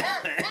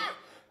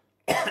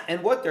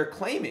 And what they're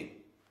claiming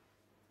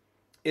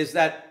is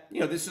that,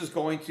 this is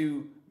going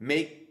to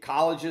make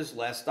colleges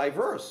less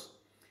diverse.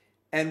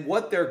 And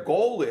what their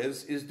goal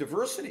is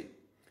diversity.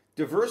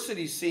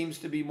 Diversity seems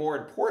to be more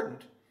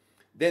important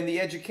than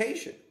the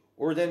education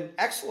or than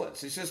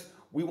excellence. It's just,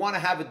 we want to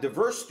have a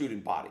diverse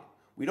student body.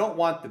 We don't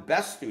want the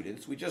best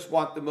students. We just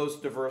want the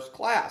most diverse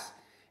class,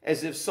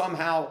 as if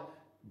somehow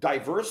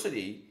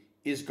diversity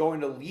is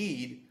going to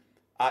lead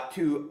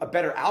to a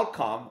better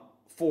outcome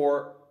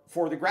for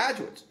the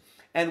graduates.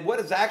 And what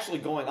is actually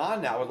going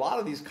on now, a lot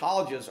of these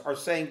colleges are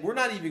saying, we're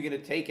not even going to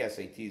take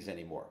SATs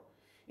anymore.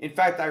 In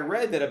fact, I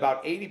read that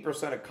about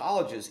 80% of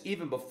colleges,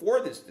 even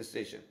before this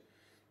decision,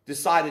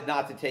 decided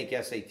not to take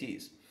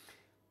SATs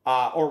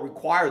or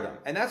require them.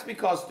 And that's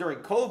because during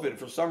COVID,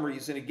 for some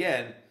reason,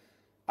 again,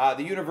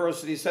 the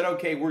university said,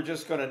 okay, we're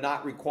just going to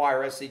not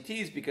require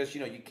SATs because,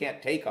 you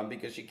can't take them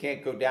because you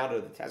can't go down to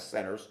the test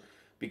centers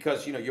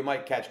because, you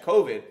might catch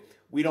COVID.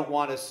 We don't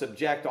want to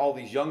subject all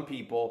these young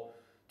people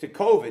to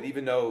COVID,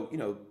 even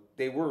though,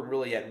 they weren't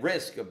really at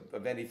risk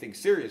of anything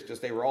serious because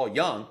they were all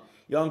young.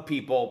 Young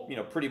people,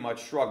 pretty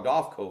much shrugged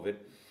off COVID.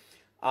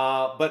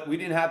 But we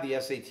didn't have the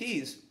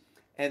SATs.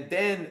 And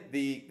then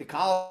the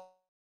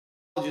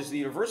colleges, the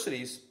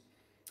universities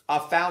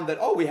found that,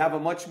 we have a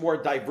much more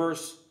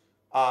diverse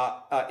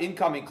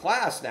incoming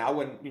class now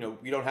when,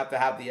 we don't have to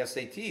have the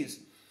SATs.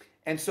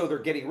 And so they're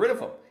getting rid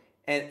of them.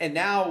 And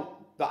now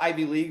the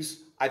Ivy Leagues,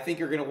 I think,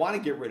 are going to want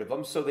to get rid of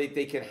them so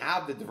they can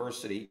have the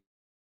diversity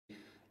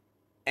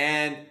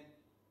and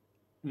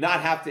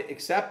not have to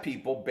accept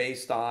people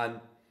based on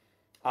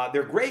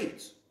their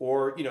grades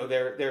or,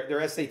 their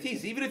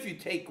SATs. Even if you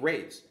take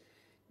grades,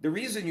 the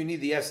reason you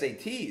need the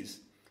SATs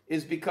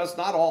is because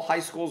not all high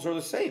schools are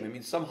the same. I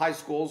mean, some high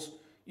schools,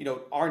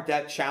 aren't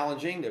that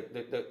challenging.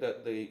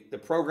 The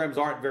programs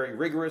aren't very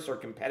rigorous or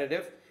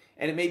competitive,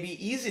 and it may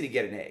be easy to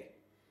get an A.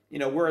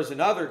 Whereas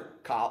another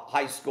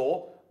high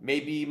school may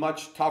be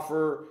much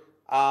tougher,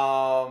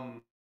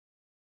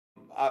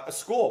 a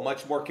school,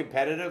 much more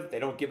competitive. They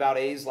don't give out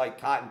A's like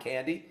cotton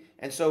candy.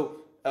 And so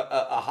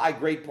a high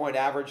grade point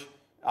average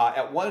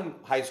at one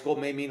high school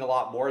may mean a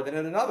lot more than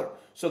at another.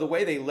 So the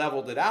way they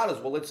leveled it out is,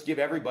 well, let's give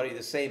everybody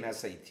the same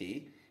SAT,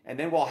 and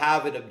then we'll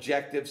have an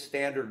objective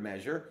standard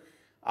measure.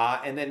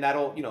 And then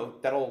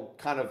that'll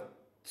kind of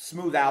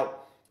smooth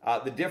out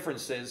the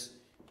differences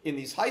in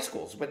these high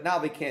schools. But now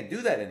they can't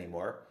do that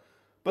anymore.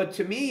 But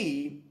to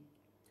me,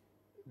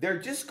 they're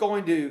just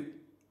going to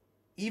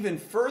even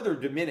further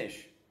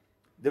diminish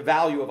the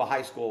value of a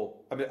high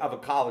school, of a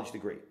college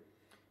degree.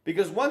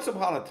 Because once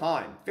upon a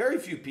time, very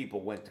few people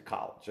went to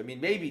college. I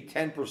mean, maybe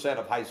 10%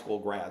 of high school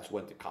grads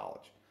went to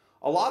college.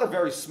 A lot of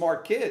very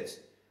smart kids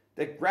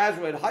that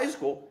graduated high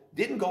school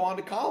didn't go on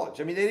to college.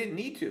 I mean, they didn't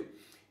need to.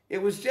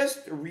 It was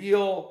just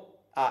real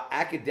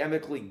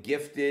academically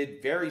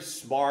gifted, very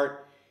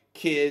smart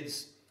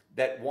kids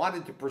that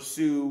wanted to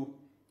pursue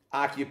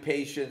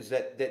occupations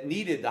that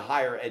needed the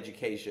higher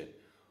education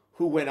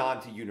who went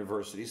on to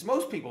universities.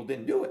 Most people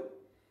didn't do it.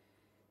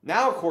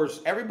 Now, of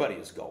course, everybody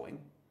is going.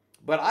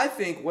 But I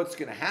think what's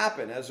going to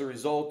happen as a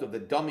result of the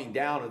dumbing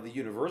down of the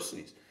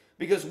universities,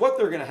 because what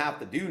they're going to have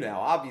to do now,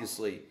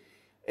 obviously,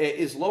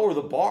 is lower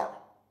the bar,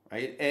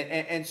 right?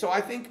 And so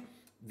I think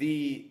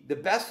the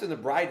best and the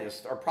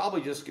brightest are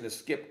probably just going to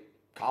skip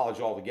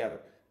college altogether.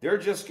 They're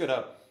just going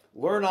to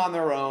learn on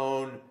their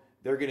own.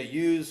 They're going to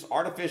use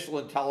artificial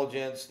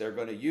intelligence. They're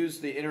going to use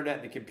the internet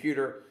and the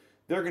computer.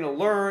 They're going to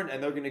learn,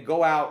 and they're going to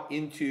go out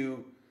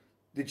into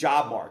the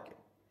job market.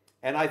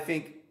 And I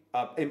think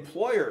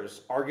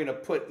employers are going to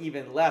put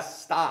even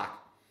less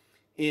stock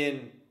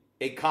in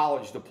a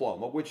college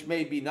diploma, which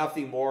may be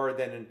nothing more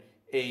than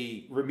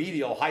a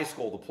remedial high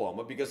school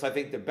diploma, because I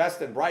think the best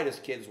and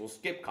brightest kids will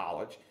skip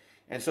college.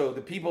 And so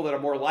the people that are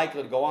more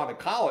likely to go on to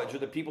college are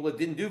the people that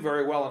didn't do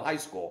very well in high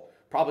school,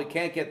 probably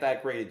can't get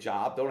that great a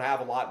job, don't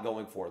have a lot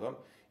going for them.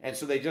 And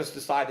so they just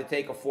decide to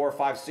take a 4,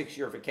 5, 6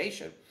 year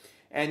vacation.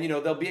 And,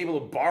 they'll be able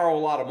to borrow a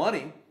lot of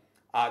money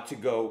to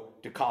go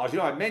to college.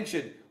 I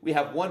mentioned we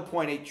have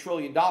 $1.8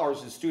 trillion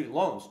in student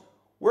loans.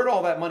 Where'd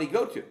all that money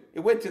go to? It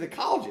went to the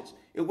colleges.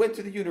 It went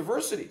to the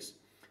universities.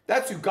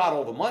 That's who got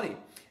all the money.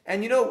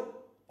 And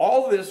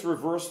all of this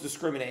reverse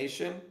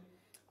discrimination,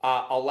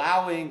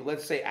 allowing,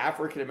 let's say,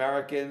 African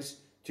Americans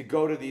to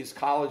go to these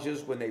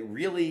colleges when they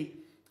really,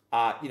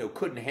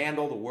 couldn't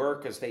handle the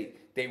work because they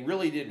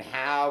really didn't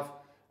have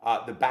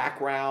the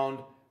background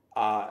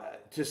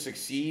to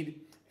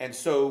succeed. And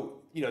so,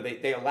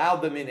 they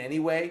allowed them in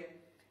anyway.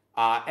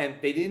 and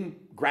they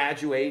didn't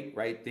graduate,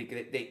 right?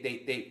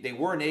 They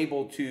weren't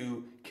able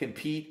to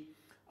compete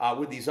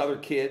with these other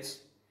kids.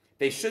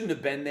 They shouldn't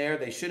have been there.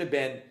 They should have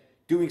been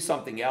doing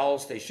something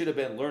else. They should have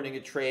been learning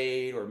a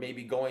trade or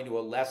maybe going to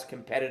a less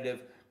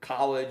competitive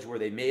college where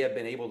they may have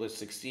been able to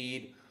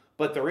succeed.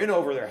 But they're in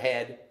over their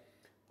head,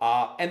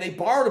 and they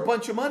borrowed a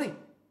bunch of money,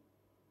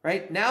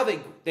 right? Now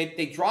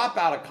they drop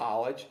out of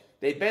college.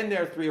 They've been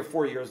there 3 or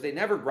 4 years. They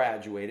never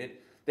graduated.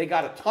 They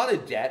got a ton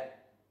of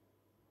debt.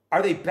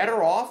 Are they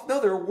better off? No,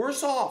 they're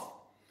worse off.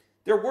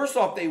 They're worse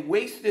off. They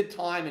wasted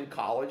time in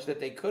college that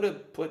they could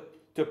have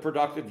put to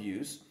productive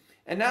use,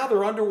 and now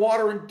they're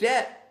underwater in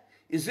debt.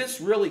 Is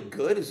this really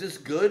good? Is this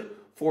good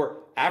for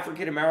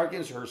African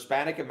Americans or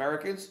Hispanic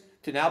Americans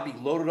to now be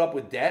loaded up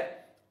with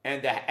debt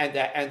and to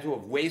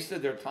have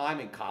wasted their time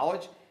in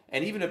college?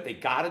 And even if they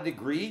got a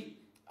degree,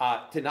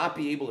 to not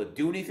be able to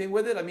do anything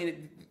with it? I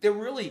mean,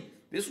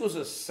 this was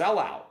a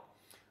sellout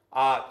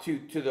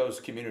to those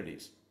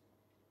communities.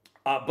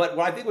 But what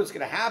I think what's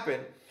going to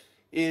happen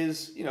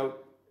is,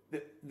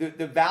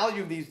 the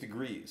value of these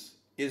degrees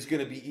is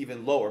going to be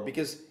even lower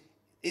because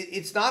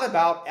it's not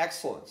about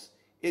excellence.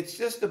 It's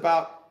just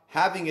about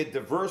having a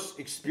diverse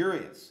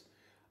experience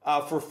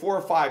for 4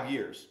 or 5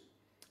 years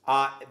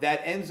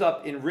that ends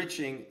up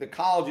enriching the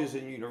colleges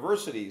and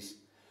universities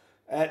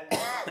at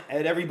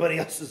everybody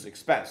else's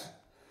expense.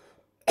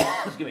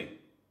 Excuse me.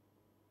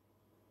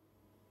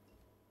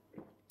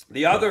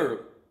 The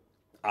other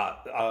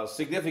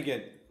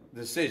significant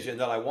decision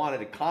that I wanted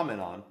to comment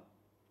on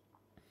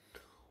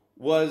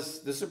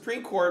was the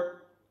Supreme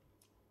Court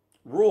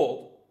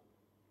ruled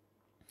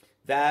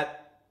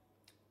that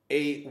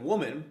a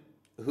woman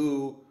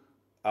who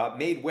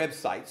made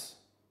websites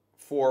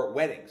for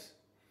weddings,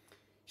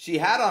 she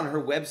had on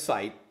her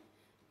website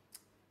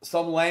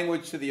some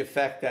language to the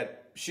effect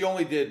that she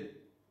only did,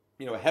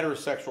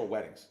 heterosexual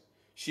weddings.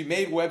 She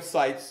made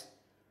websites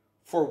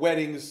for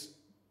weddings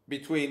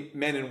between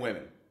men and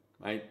women,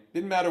 right?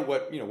 Didn't matter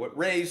what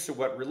race or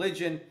what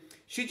religion.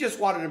 She just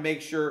wanted to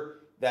make sure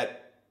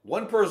that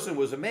one person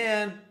was a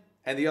man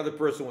and the other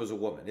person was a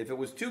woman. If it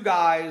was 2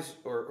 guys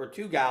or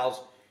 2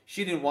 gals,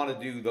 she didn't want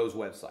to do those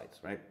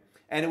websites, right?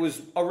 And it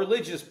was a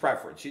religious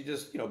preference. She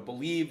just,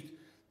 believed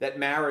that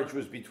marriage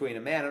was between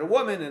a man and a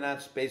woman, and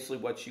that's basically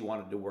what she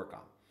wanted to work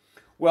on.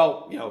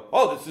 Well,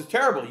 this is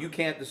terrible. You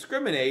can't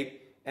discriminate.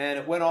 And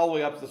it went all the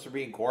way up to the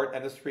Supreme Court,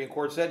 and the Supreme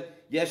Court said,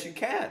 yes, you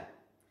can.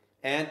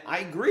 And I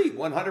agree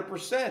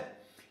 100%.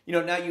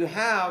 Now you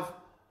have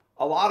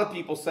a lot of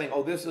people saying,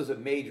 oh, this is a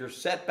major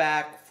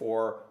setback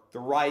for the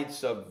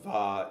rights of,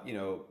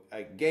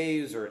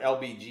 gays or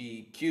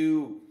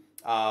LGBTQ,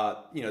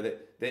 that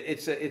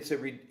it's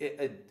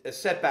a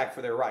setback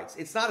for their rights.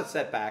 It's not a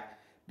setback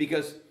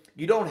because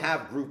you don't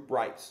have group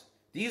rights.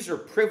 These are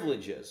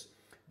privileges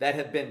that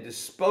have been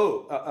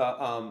bestowed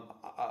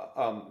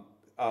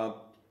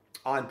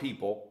on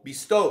people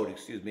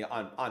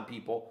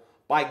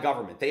by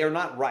government. They are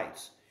not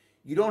rights.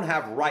 You don't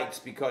have rights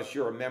because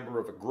you're a member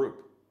of a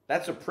group.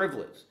 That's a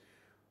privilege.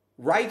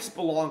 Rights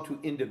belong to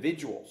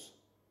individuals,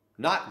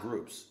 not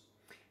groups.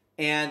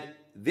 And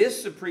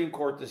this Supreme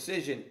Court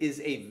decision is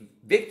a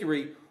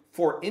victory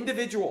for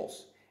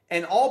individuals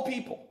and all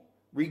people,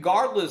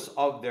 regardless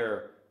of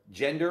their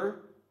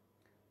gender,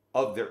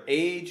 of their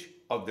age,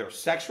 of their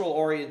sexual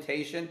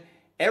orientation.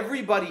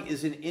 Everybody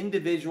is an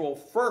individual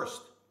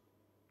first.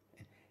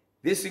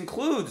 This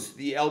includes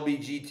the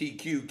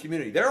LGBTQ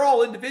community. They're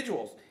all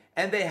individuals,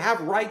 and they have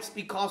rights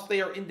because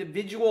they are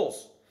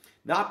individuals,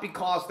 not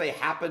because they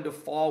happen to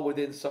fall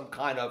within some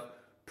kind of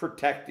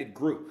protected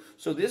group.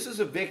 So this is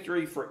a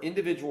victory for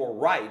individual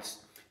rights,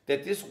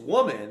 that this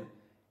woman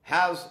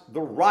has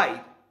the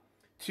right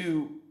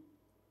to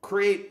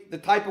create the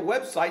type of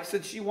websites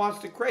that she wants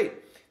to create.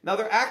 Now,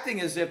 they're acting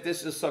as if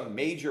this is some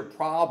major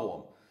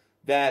problem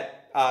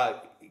that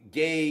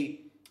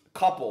gay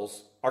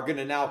couples are going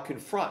to now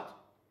confront,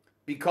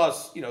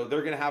 because they're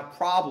going to have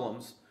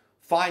problems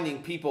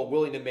finding people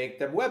willing to make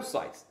them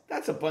websites.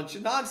 That's a bunch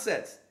of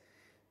nonsense.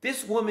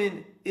 This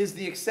woman is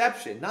the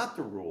exception, not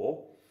the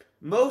rule.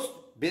 Most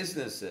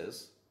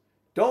businesses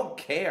don't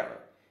care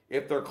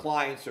if their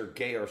clients are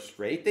gay or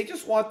straight. They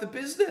just want the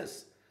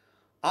business.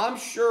 I'm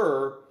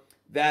sure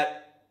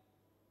that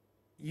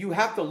you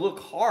have to look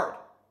hard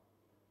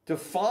to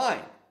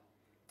find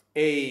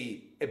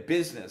a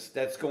business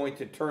that's going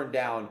to turn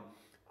down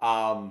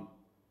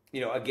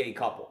a gay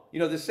couple.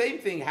 The same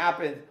thing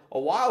happened a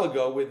while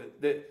ago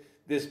with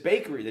this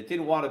bakery that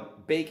didn't want to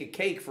bake a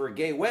cake for a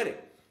gay wedding.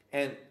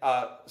 And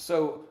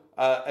so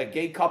a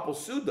gay couple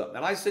sued them.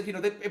 And I said,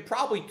 it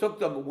probably took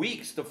them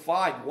weeks to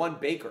find one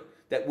baker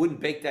that wouldn't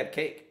bake that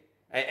cake.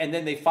 And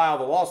then they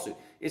filed a lawsuit.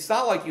 It's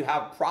not like you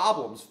have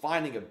problems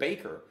finding a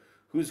baker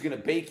who's going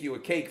to bake you a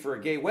cake for a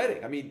gay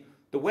wedding. I mean,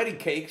 the wedding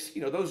cakes,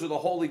 those are the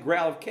holy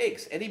grail of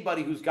cakes.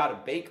 Anybody who's got a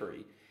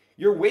bakery,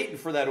 you're waiting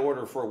for that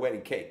order for a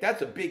wedding cake.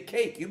 That's a big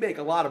cake. You make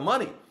a lot of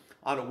money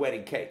on a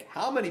wedding cake.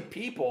 How many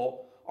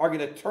people are going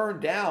to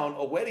turn down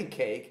a wedding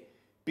cake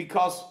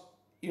because,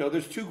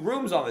 there's 2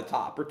 grooms on the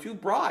top or 2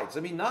 brides? I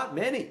mean, not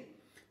many.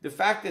 The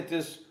fact that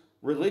this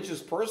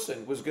religious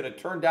person was going to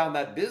turn down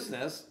that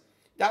business,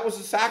 that was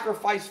a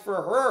sacrifice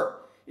for her.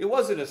 It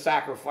wasn't a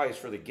sacrifice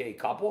for the gay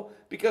couple,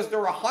 because there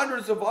were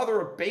hundreds of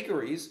other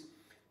bakeries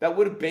that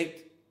would have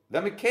baked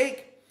them a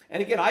cake.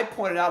 And again, I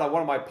pointed out on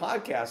one of my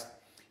podcasts,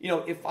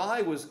 if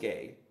I was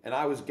gay and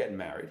I was getting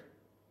married,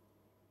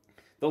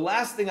 the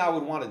last thing I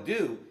would want to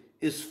do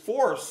is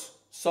force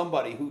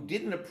somebody who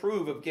didn't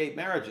approve of gay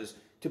marriages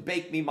to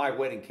bake me my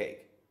wedding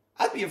cake.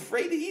 I'd be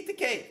afraid to eat the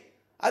cake.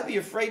 I'd be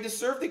afraid to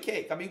serve the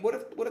cake. I mean, what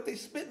if they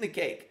spit in the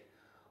cake?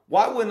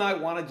 Why wouldn't I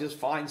want to just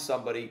find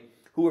somebody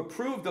who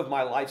approved of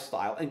my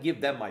lifestyle and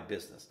give them my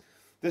business?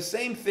 The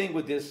same thing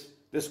with this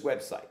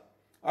website.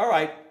 All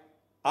right,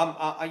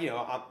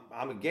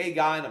 I'm a gay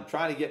guy and I'm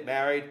trying to get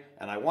married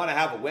and I want to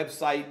have a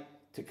website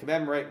to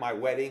commemorate my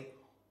wedding.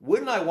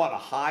 Wouldn't I want to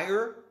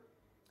hire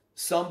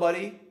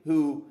somebody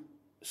who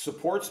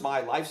supports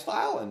my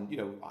lifestyle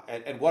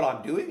and what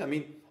I'm doing? I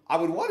mean, I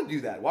would want to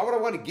do that. Why would I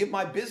want to give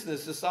my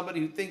business to somebody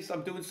who thinks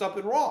I'm doing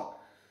something wrong?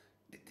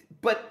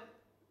 But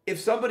if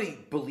somebody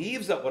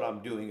believes that what I'm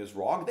doing is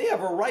wrong, they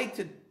have a right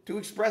to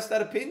express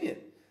that opinion.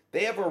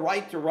 They have a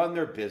right to run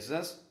their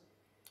business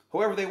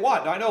however they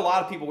want. Now, I know a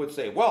lot of people would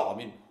say, well, I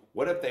mean,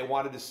 what if they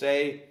wanted to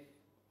say,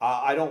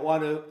 I don't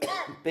want to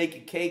bake a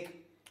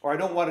cake, or I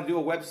don't want to do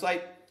a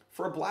website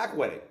for a black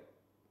wedding,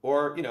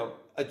 or,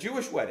 a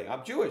Jewish wedding.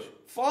 I'm Jewish.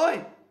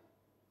 Fine.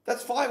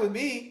 That's fine with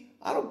me.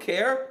 I don't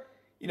care.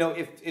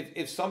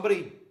 If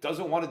somebody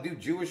doesn't want to do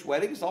Jewish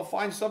weddings, I'll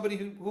find somebody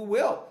who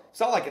will.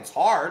 It's not like it's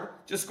hard.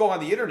 Just go on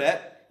the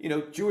internet,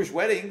 Jewish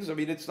weddings. I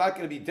mean, it's not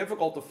going to be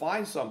difficult to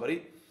find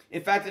somebody.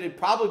 In fact, it'd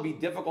probably be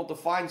difficult to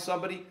find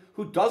somebody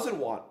who doesn't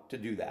want to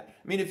do that.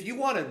 I mean, if you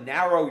want to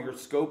narrow your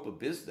scope of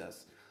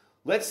business,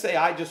 let's say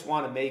I just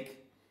want to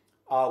make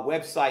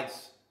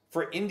websites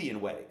for Indian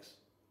weddings.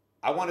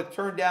 I want to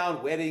turn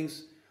down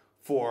weddings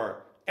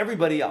for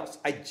everybody else.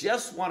 I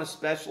just want to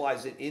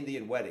specialize in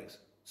Indian weddings.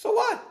 So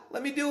what?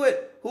 Let me do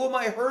it. Who am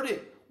I hurting?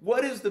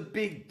 What is the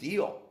big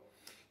deal?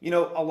 A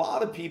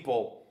lot of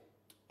people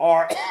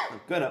are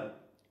going to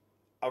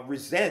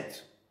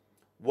resent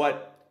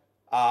what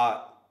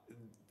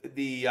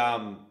the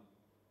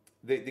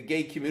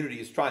gay community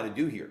is trying to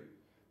do here,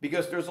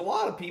 because there's a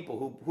lot of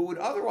people who would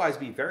otherwise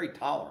be very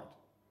tolerant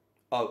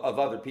of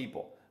other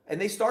people,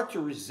 and they start to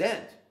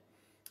resent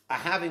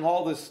having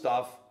all this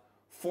stuff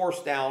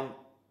forced down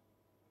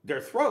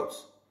their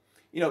throats.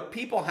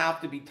 People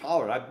have to be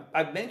tolerant.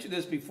 I've mentioned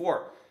this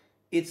before.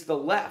 It's the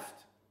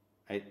left,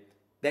 right,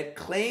 that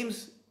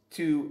claims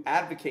to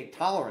advocate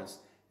tolerance.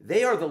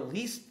 They are the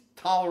least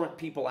tolerant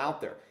people out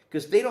there,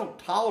 because they don't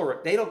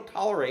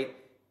tolerate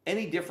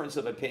any difference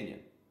of opinion.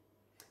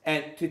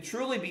 And to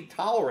truly be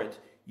tolerant,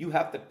 you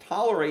have to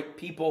tolerate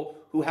people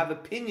who have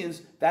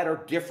opinions that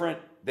are different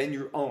than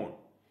your own,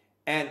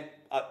 and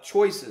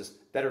choices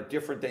that are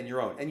different than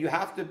your own. And you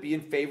have to be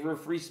in favor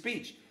of free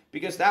speech,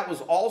 because that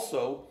was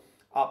also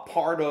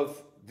part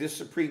of this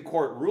Supreme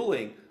Court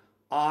ruling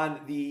on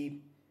the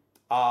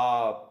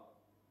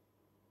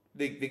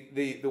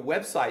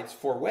websites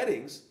for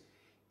weddings.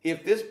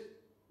 If this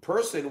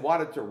person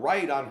wanted to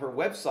write on her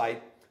website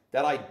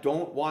that I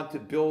don't want to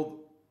build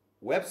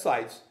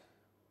websites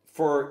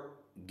for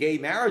gay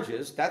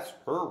marriages, that's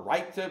her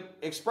right to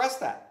express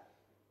that.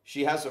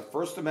 She has a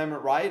First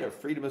Amendment right of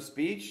freedom of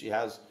speech. She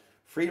has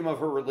freedom of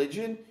her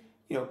religion.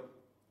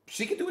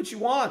 She can do what she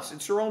wants.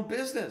 It's her own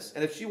business.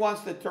 And if she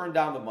wants to turn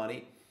down the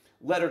money,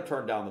 let her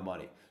turn down the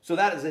money. So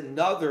that is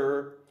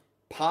another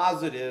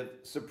positive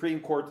Supreme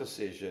Court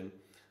decision,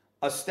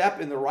 a step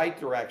in the right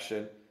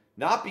direction,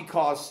 not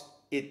because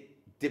it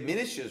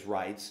diminishes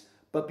rights,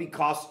 but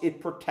because it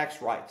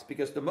protects rights.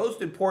 Because the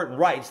most important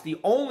rights, the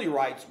only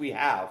rights we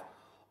have,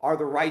 are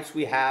the rights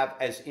we have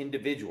as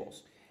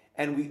individuals.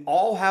 And we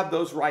all have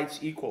those rights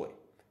equally.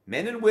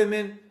 Men and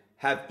women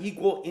have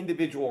equal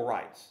individual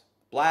rights.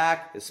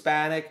 Black,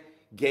 Hispanic,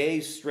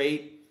 gay,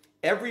 straight,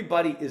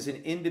 everybody is an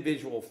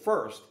individual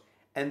first,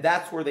 and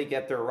that's where they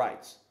get their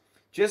rights.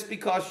 Just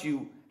because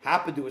you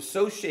happen to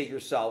associate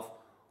yourself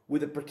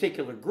with a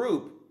particular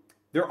group,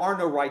 there are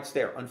no rights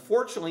there.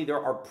 Unfortunately,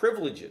 there are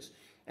privileges,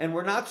 and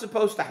we're not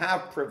supposed to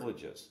have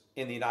privileges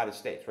in the United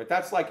States, right?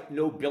 That's like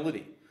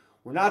nobility.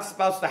 We're not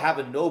supposed to have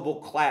a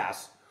noble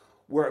class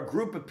where a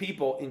group of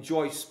people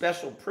enjoy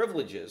special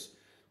privileges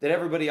that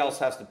everybody else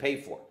has to pay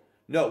for.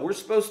 No, we're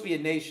supposed to be a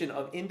nation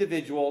of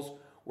individuals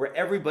where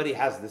everybody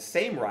has the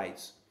same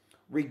rights,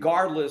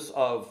 regardless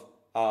of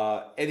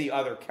any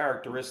other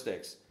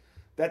characteristics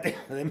that they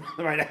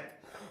might have.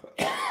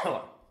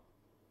 A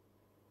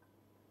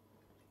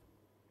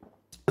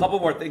couple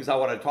more things I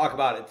want to talk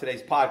about in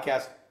today's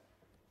podcast.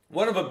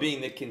 One of them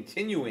being the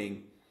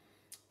continuing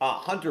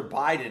Hunter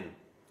Biden,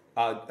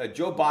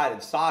 Joe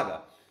Biden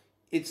saga.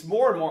 It's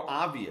more and more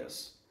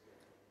obvious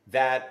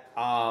that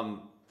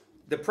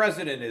the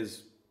president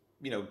is,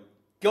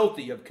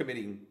 guilty of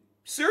committing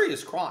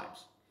serious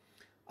crimes,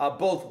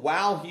 both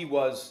while he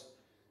was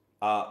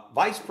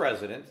vice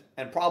president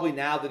and probably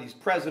now that he's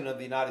president of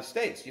the United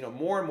States.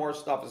 More and more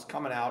stuff is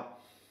coming out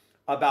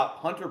about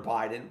Hunter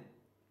Biden.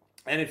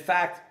 And in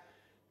fact,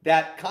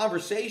 that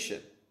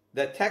conversation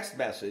that text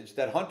message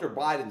that Hunter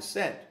Biden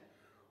sent,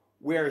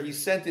 where he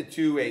sent it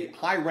to a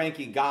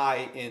high-ranking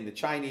guy in the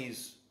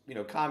Chinese,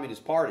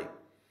 Communist Party,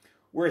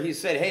 where he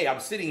said, "Hey, I'm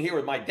sitting here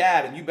with my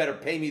dad, and you better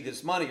pay me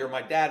this money, or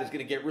my dad is going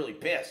to get really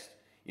pissed.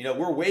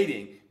 We're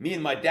waiting. Me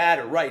and my dad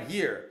are right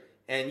here,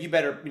 and you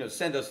better,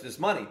 send us this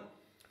money."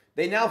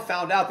 They now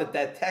found out that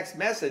that text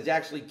message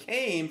actually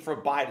came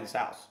from Biden's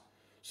house.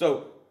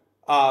 So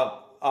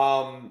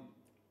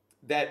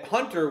that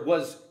Hunter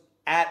was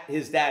at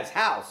his dad's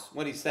house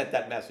when he sent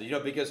that message,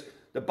 because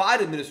the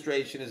Biden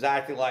administration is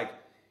acting like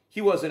he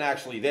wasn't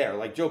actually there.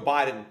 Like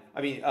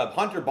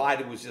Hunter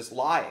Biden was just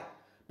lying.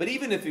 But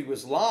even if he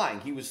was lying,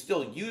 he was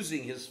still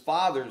using his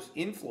father's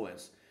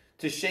influence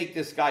to shake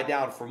this guy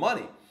down for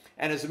money.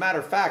 And as a matter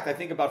of fact, I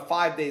think about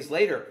 5 days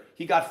later,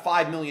 he got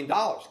 $5 million,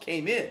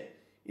 came in,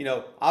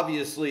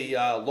 obviously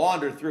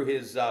laundered through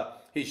his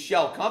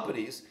shell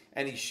companies,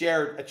 and he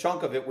shared a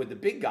chunk of it with the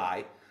big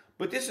guy.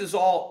 But this is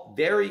all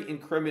very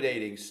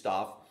incriminating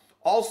stuff.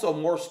 Also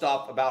more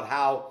stuff about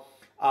how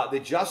the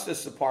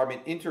Justice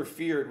Department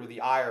interfered with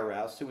the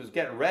IRS, who was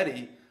getting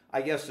ready,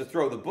 I guess, to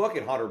throw the book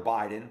at Hunter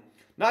Biden,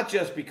 not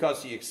just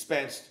because he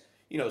expensed,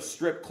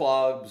 strip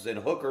clubs and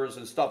hookers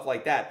and stuff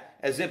like that,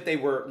 as if they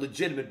were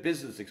legitimate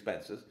business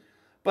expenses,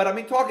 but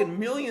talking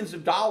millions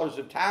of dollars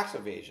of tax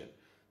evasion,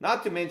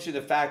 not to mention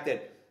the fact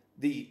that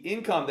the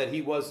income that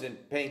he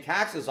wasn't paying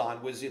taxes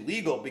on was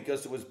illegal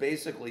because it was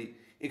basically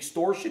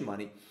extortion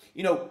money.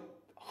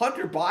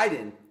 Hunter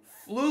Biden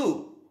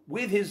flew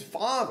with his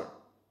father,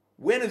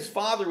 when his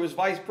father was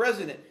vice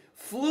president,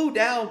 flew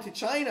down to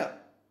China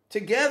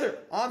together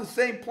on the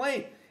same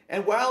plane.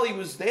 And while he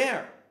was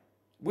there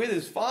with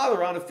his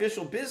father on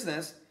official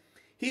business,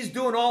 he's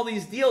doing all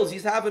these deals.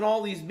 He's having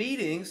all these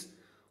meetings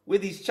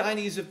with these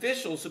Chinese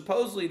officials,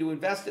 supposedly to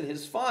invest in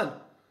his fund.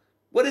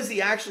 What is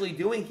he actually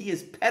doing? He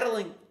is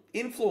peddling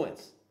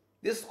influence.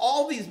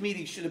 All these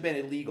meetings should have been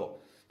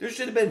illegal. There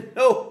should have been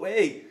no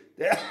way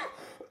that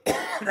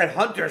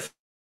Hunter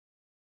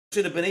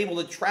should have been able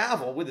to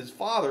travel with his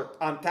father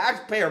on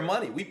taxpayer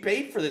money. We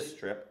paid for this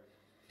trip.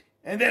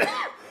 And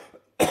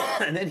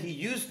then he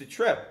used the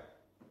trip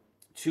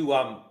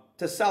to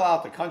sell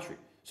out the country.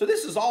 So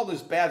this is all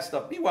this bad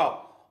stuff.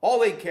 Meanwhile, all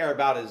they care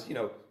about is,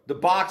 the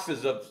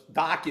boxes of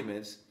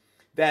documents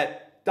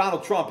that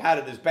Donald Trump had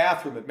in his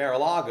bathroom at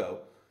Mar-a-Lago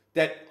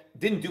that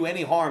didn't do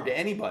any harm to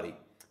anybody.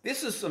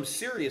 This is some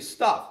serious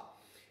stuff.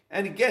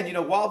 And again,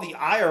 while the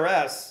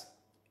IRS,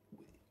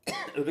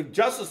 the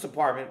Justice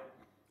Department,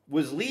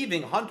 was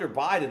leaving Hunter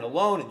Biden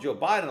alone and Joe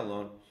Biden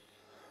alone,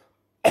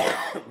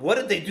 what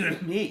did they do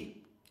to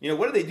me?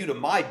 What did they do to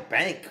my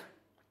bank?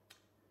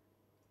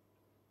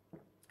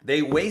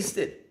 They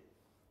wasted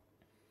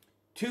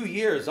 2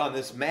 years on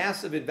this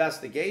massive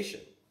investigation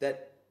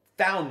that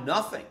found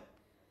nothing.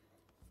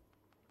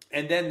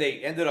 And then they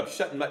ended up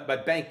shutting my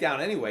bank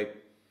down anyway.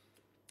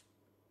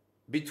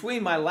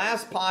 Between my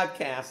last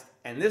podcast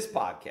and this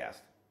podcast,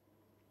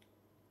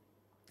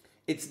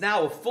 it's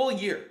now a full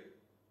year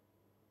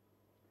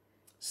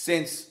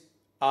since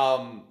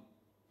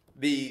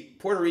the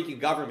Puerto Rican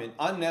government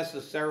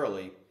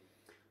unnecessarily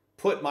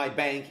put my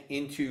bank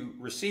into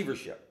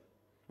receivership,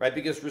 right?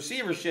 Because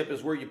receivership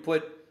is where you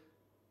put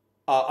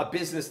a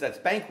business that's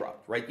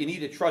bankrupt, right? You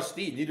need a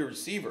trustee, you need a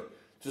receiver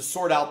to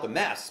sort out the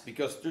mess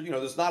because,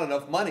 there's not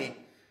enough money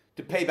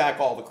to pay back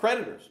all the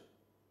creditors.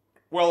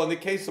 Well, in the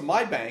case of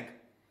my bank,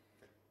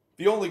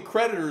 the only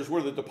creditors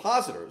were the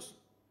depositors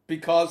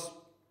because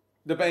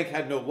the bank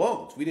had no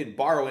loans. We didn't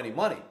borrow any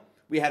money.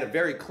 We had a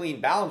very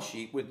clean balance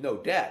sheet with no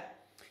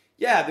debt.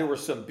 Yeah, there were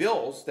some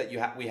bills that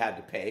we had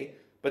to pay,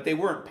 but they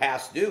weren't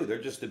past due.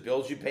 They're just the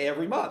bills you pay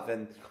every month.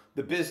 And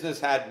the business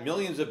had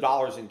millions of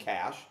dollars in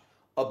cash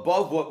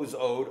above what was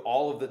owed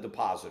all of the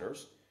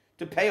depositors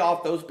to pay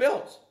off those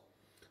bills.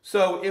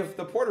 So if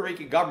the Puerto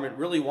Rican government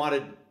really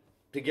wanted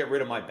to get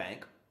rid of my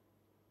bank,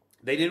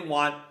 they didn't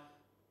want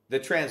the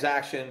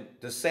transaction,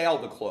 the sale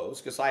to close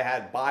because I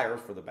had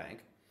buyers for the bank.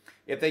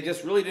 If they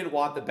just really didn't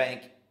want the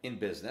bank in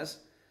business,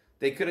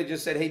 they could have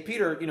just said, "Hey,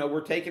 Peter,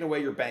 we're taking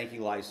away your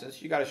banking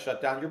license. You got to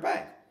shut down your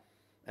bank."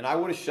 And I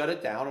would have shut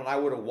it down and I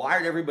would have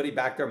wired everybody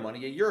back their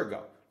money a year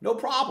ago. No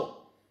problem.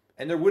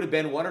 And there would have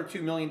been $1 or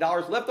 $2 million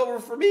left over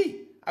for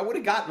me. I would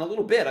have gotten a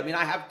little bit.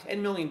 I have $10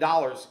 million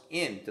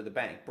into the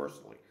bank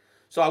personally.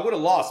 So I would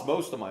have lost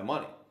most of my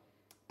money.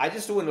 I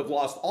just wouldn't have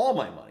lost all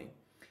my money.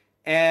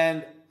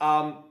 And,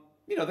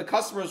 the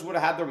customers would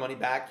have had their money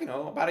back,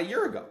 about a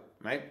year ago,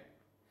 right?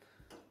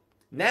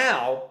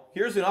 Now,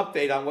 here's an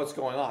update on what's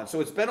going on.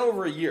 So it's been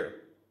over a year.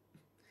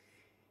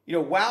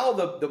 While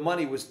the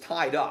money was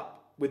tied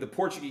up with the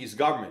Portuguese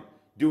government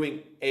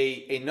doing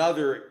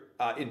another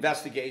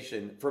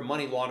investigation for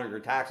money laundering or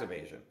tax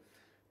evasion,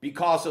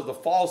 because of the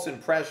false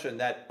impression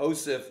that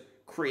OSIF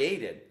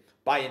created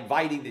by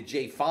inviting the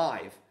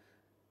J5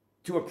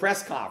 to a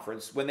press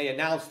conference when they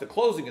announced the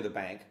closing of the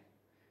bank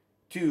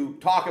to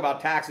talk about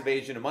tax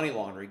evasion and money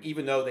laundering,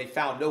 even though they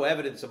found no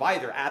evidence of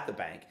either at the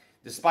bank,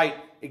 despite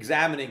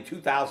examining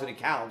 2,000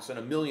 accounts and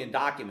 1 million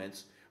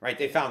documents, right?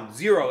 They found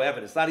zero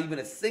evidence, not even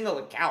a single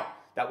account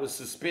that was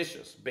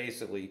suspicious,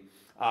 basically,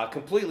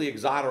 completely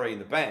exonerating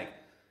the bank.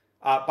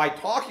 By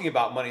talking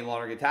about money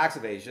laundering and tax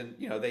evasion,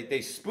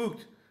 they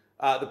spooked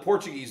the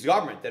Portuguese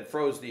government that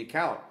froze the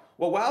account.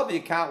 Well, while the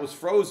account was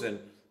frozen,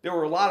 there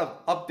were a lot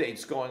of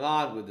updates going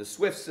on with the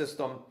SWIFT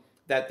system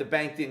that the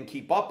bank didn't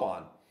keep up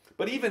on.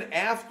 But even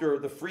after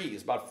the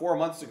freeze, about 4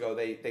 months ago,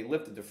 they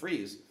lifted the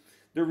freeze,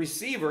 the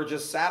receiver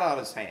just sat on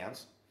his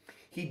hands.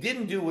 He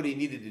didn't do what he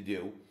needed to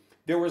do.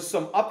 There was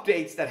some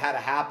updates that had to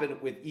happen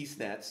with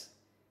EastNets.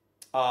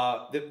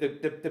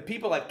 The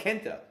people at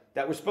Kenta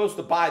that were supposed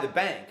to buy the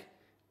bank,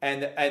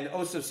 and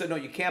OSIF said, no,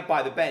 you can't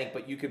buy the bank,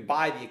 but you can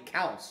buy the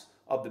accounts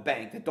of the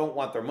bank that don't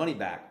want their money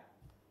back.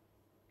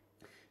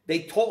 The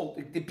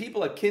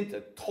people at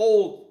Kenta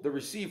told the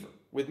receiver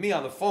with me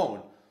on the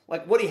phone,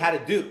 like what he had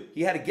to do.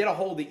 He had to get a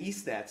hold of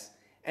EastNets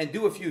and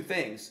do a few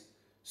things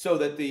so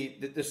that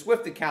the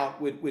SWIFT account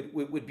would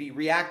be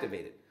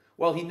reactivated.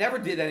 Well, he never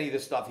did any of the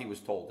stuff he was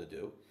told to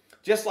do,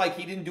 just like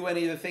he didn't do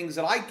any of the things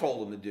that I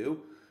told him to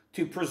do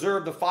to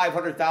preserve the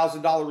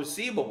 $500,000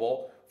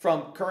 receivable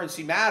from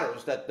Currency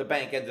Matters that the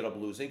bank ended up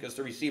losing because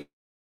the receiver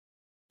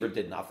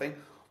did nothing.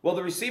 Well,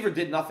 the receiver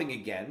did nothing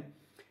again,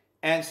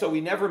 and so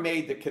we never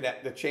made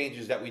the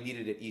changes that we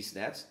needed at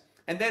EastNets.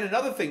 And then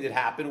another thing that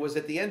happened was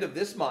at the end of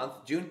this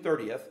month, June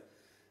 30th,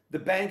 the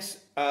bank's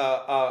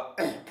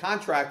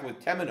contract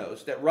with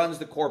Temenos that runs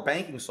the core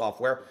banking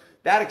software,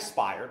 that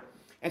expired.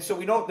 And so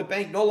we know the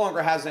bank no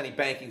longer has any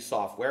banking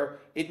software.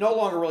 It no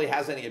longer really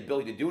has any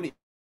ability to do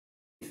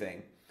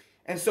anything.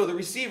 And so the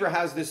receiver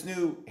has this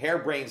new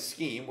harebrained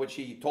scheme, which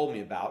he told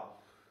me about,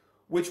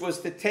 which was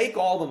to take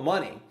all the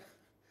money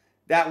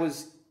that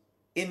was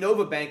in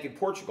Nova Bank in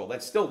Portugal,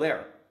 that's still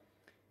there,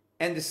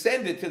 and to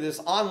send it to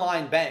this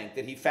online bank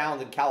that he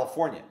found in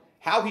California.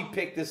 How he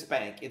picked this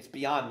bank, it's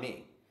beyond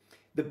me.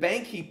 The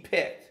bank he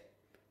picked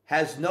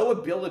has no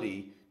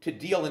ability to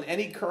deal in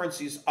any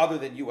currencies other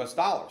than US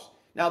dollars.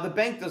 Now, the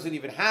bank doesn't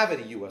even have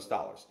any US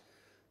dollars.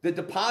 The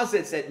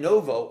deposits at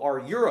Novo are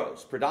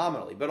euros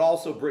predominantly, but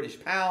also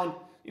British pound.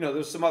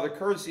 There's some other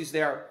currencies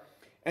there.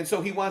 And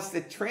so he wants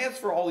to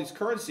transfer all these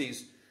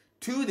currencies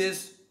to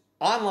this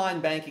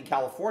online bank in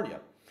California,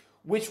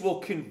 which will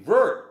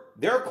convert,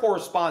 their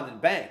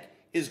correspondent bank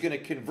is going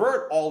to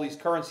convert all these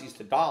currencies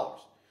to dollars.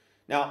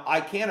 Now,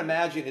 I can't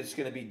imagine it's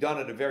going to be done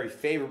at a very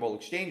favorable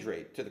exchange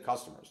rate to the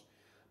customers,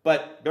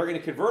 but they're going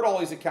to convert all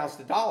these accounts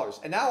to dollars,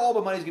 and now all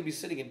the money is going to be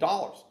sitting in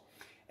dollars.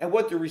 And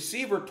what the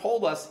receiver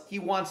told us he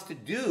wants to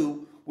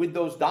do with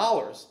those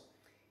dollars,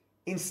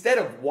 instead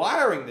of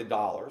wiring the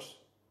dollars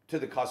to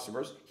the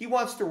customers, he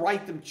wants to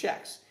write them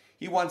checks.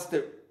 He wants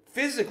to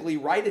physically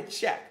write a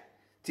check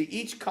to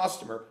each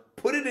customer,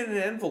 put it in an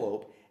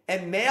envelope,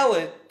 and mail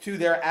it to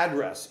their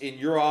address in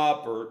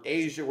Europe or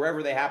Asia,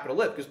 wherever they happen to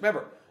live. Because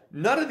remember,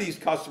 none of these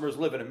customers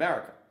live in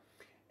America.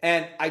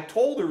 And I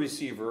told the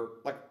receiver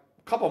like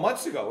a couple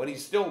months ago, and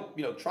he's still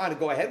trying to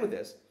go ahead with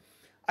this.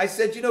 I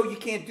said, you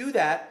can't do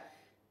that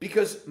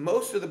because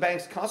most of the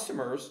bank's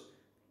customers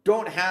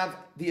don't have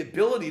the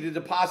ability to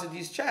deposit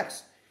these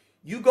checks.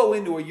 You go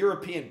into a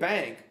European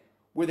bank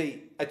with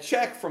a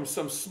check from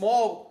some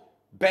small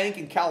bank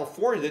in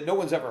California that no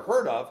one's ever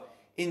heard of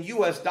in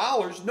US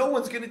dollars, no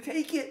one's going to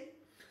take it.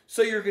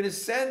 So you're going to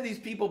send these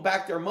people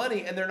back their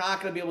money and they're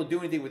not going to be able to do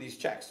anything with these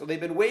checks. So they've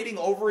been waiting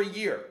over a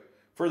year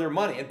for their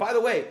money. And by the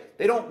way,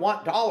 they don't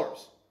want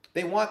dollars.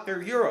 They want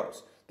their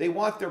euros. They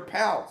want their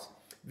pounds.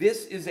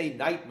 This is a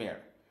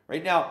nightmare.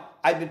 Right now,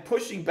 I've been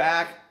pushing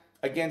back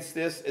against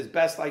this as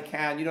best I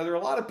can. There are a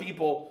lot of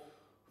people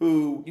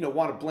who,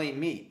 want to blame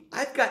me.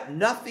 I've got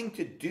nothing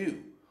to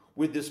do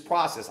with this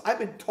process. I've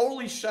been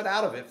totally shut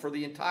out of it for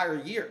the entire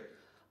year.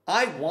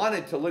 I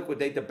wanted to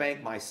liquidate the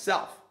bank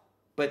myself,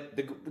 but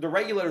the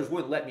regulators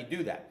wouldn't let me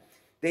do that.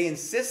 They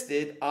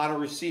insisted on a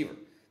receiver.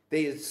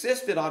 They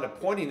insisted on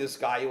appointing this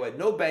guy who had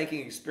no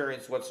banking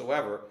experience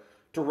whatsoever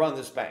to run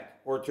this bank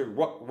or to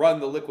run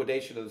the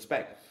liquidation of this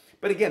bank.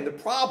 But again, the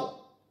problem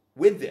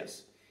with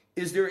this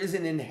is there is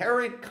an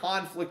inherent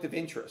conflict of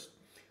interest.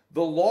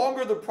 The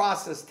longer the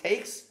process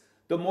takes,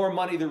 the more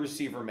money the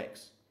receiver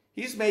makes.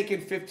 He's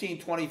making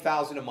 $15,000,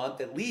 $20,000 a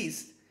month at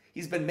least.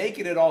 He's been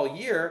making it all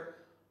year.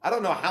 I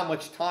don't know how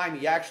much time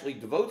he actually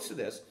devotes to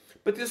this,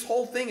 but this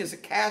whole thing is a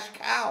cash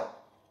cow.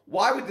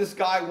 Why would this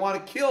guy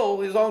want to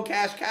kill his own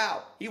cash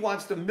cow? He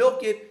wants to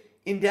milk it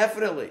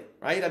indefinitely,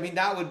 right? I mean,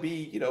 that would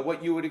be,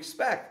 what you would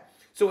expect.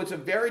 So it's a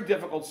very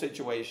difficult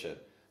situation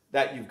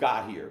that you've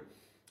got here.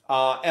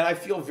 And I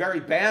feel very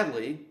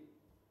badly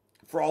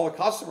for all the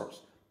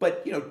customers.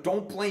 But,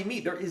 don't blame me.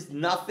 There is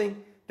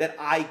nothing that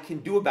I can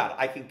do about it.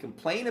 I can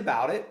complain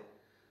about it,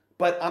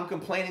 but I'm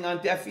complaining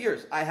on deaf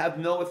ears. I have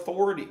no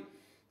authority.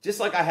 Just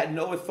like I had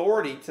no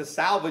authority to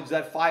salvage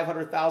that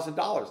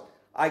 $500,000.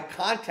 I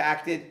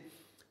contacted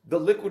the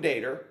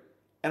liquidator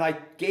and I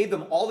gave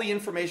them all the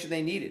information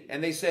they needed.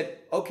 And they said,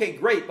 okay,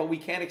 great, but we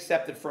can't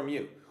accept it from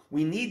you.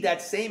 We need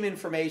that same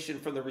information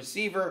from the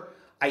receiver.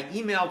 I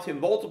emailed him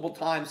multiple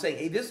times saying,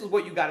 hey, this is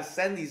what you got to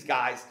send these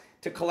guys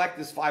to collect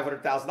this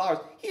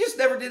 $500,000. He just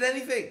never did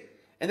anything.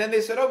 And then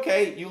they said,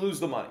 okay, you lose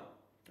the money,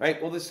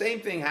 right? Well, the same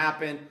thing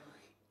happened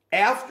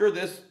after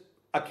this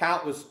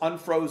account was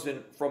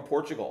unfrozen from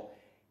Portugal,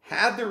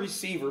 had the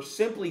receiver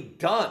simply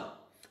done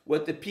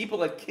what the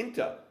people at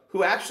Quinta,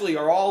 who actually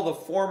are all the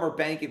former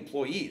bank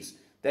employees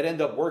that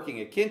end up working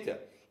at Quinta,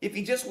 if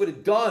he just would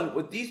have done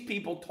what these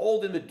people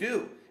told him to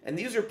do, and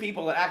these are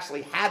people that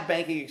actually had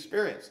banking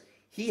experience,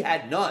 he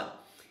had none,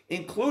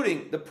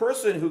 including the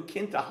person who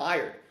Quinta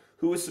hired,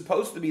 who was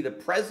supposed to be the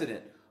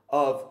president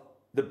of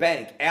the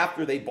bank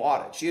after they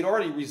bought it. She had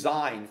already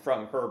resigned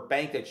from her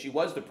bank that she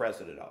was the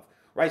president of,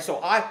 right? So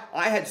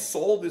I had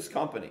sold this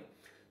company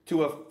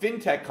to a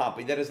fintech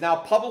company that is now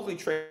publicly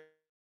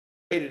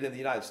traded in the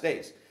United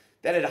States,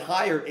 that had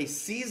hired a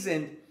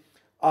seasoned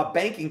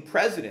banking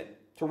president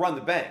to run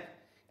the bank.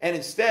 And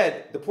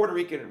instead, the Puerto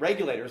Rican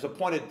regulators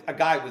appointed a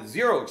guy with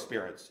zero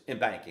experience in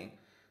banking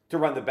to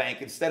run the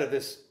bank instead of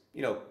this,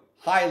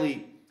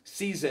 highly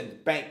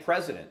seasoned bank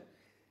president.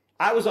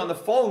 I was on the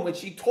phone when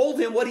she told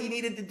him what he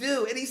needed to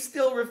do, and he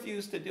still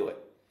refused to do it.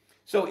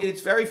 So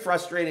it's very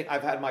frustrating.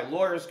 I've had my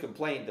lawyers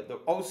complain that the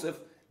OSIF,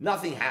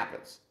 nothing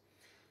happens.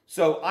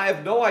 So I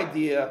have no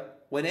idea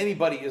when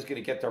anybody is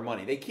going to get their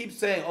money. They keep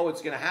saying, oh,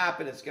 it's going to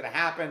happen, it's going to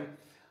happen.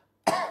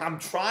 I'm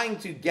trying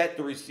to get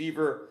the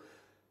receiver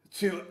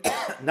to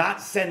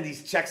not send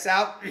these checks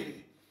out,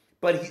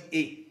 but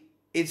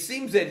it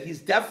seems that he's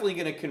definitely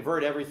going to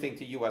convert everything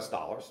to US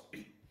dollars.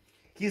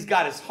 He's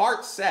got his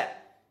heart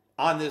set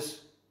on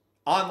this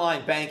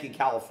online bank in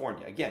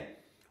California. Again,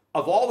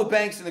 of all the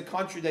banks in the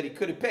country that he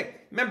could have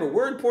picked, remember,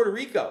 we're in Puerto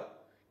Rico.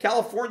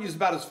 California is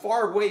about as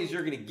far away as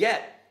you're going to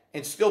get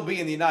and still be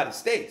in the United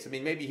States. I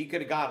mean, maybe he could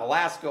have gone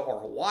Alaska or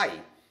Hawaii.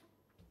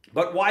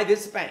 But why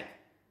this bank?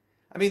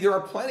 I mean, there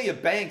are plenty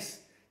of banks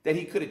that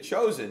he could have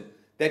chosen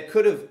that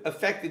could have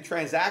affected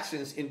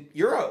transactions in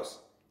euros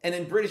and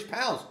in British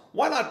pounds.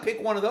 Why not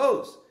pick one of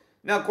those?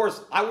 Now, of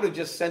course, I would have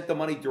just sent the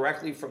money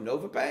directly from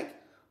Nova Bank.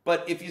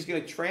 But if he's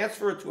going to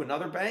transfer it to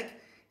another bank,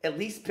 at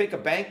least pick a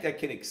bank that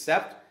can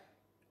accept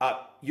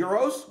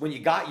euros when you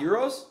got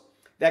euros,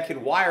 that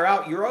can wire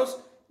out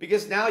euros,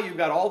 because now you've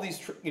got all these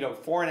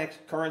foreign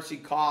currency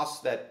costs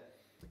that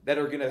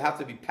are going to have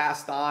to be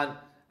passed on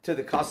to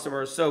the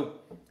customers. So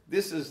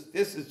this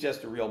is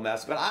just a real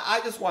mess. But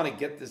I just want to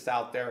get this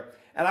out there.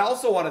 And I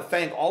also want to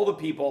thank all the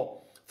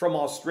people from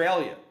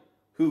Australia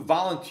who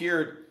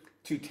volunteered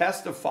to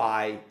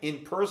testify in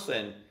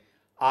person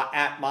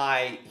at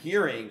my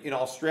hearing in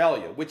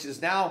Australia, which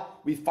is now,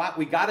 we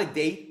got a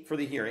date for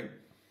the hearing,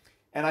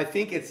 and I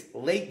think it's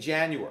late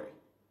January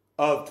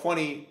of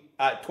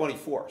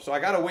 2024. So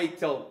I got to wait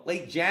till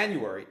late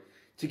January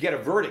to get a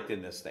verdict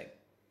in this thing.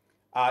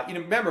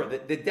 Remember,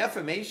 the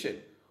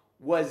defamation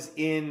was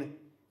in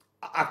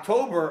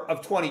October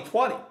of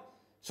 2020.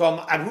 So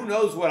who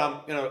knows what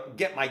I'm going to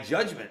get my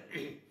judgment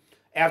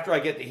after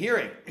I get the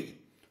hearing.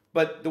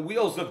 But the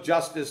wheels of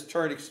justice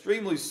turn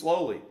extremely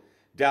slowly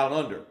down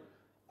under.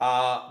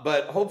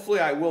 But hopefully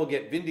I will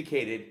get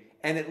vindicated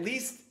and at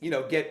least,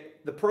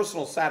 get the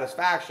personal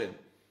satisfaction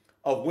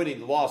of winning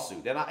the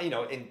lawsuit. And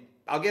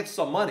I'll get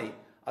some money.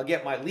 I'll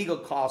get my legal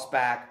costs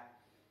back,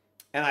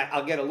 and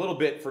I'll get a little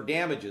bit for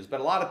damages. But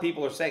a lot of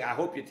people are saying, I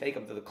hope you take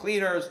them to the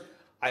cleaners.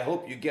 I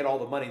hope you get all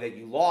the money that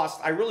you lost.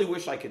 I really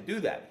wish I could do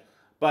that.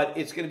 But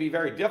it's going to be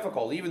very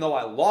difficult. Even though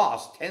I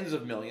lost tens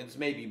of millions,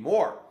 maybe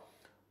more,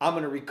 I'm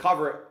going to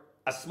recover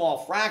a small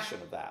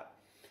fraction of that.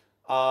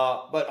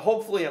 But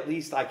hopefully at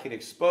least I can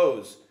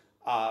expose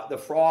the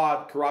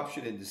fraud,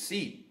 corruption, and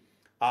deceit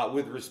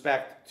with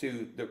respect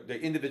to the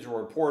individual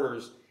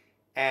reporters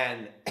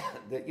and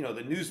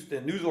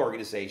the news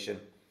organization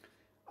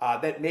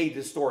that made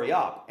this story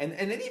up. And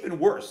then even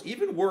worse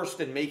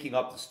than making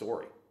up the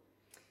story.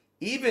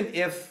 Even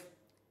if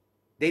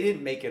they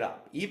didn't make it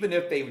up, even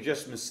if they were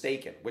just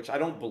mistaken, which I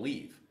don't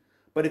believe.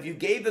 But if you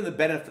gave them the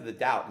benefit of the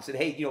doubt and said,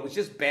 hey, it was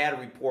just bad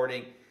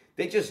reporting,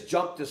 they just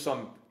jumped to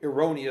some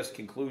erroneous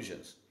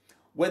conclusions.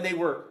 When they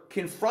were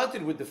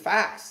confronted with the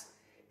facts,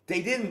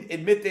 they didn't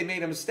admit they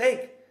made a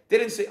mistake. They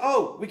didn't say,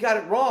 oh, we got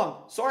it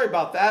wrong. Sorry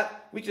about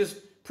that. We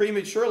just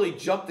prematurely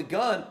jumped the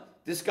gun.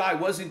 This guy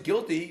wasn't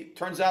guilty.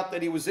 Turns out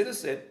that he was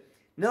innocent.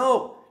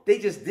 No, they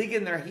just dig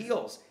in their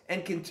heels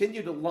and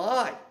continue to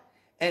lie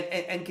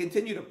and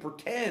continue to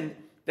pretend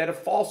that a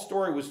false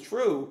story was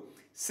true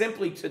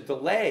simply to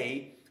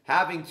delay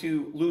having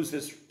to lose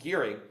this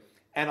hearing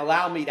and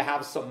allow me to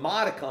have some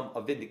modicum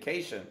of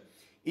vindication,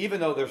 even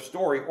though their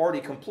story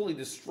already completely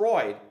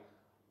destroyed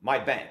my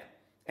bank.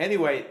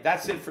 Anyway,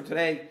 that's it for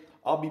today.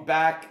 I'll be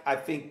back, I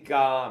think,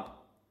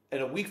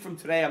 in a week from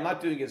today. I'm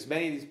not doing as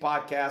many of these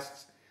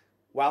podcasts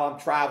while I'm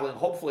traveling.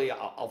 Hopefully,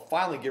 I'll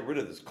finally get rid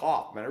of this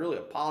cough. Man, I really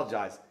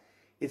apologize.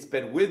 It's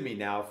been with me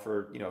now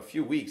for a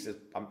few weeks.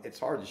 It's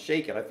hard to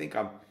shake it. I think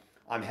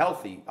I'm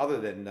healthy, other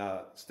than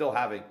still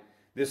having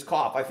this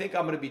cough. I think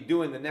I'm going to be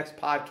doing the next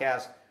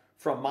podcast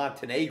from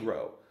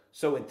Montenegro.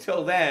 So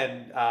until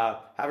then,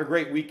 have a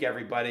great week,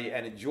 everybody,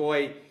 and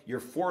enjoy your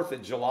 4th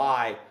of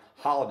July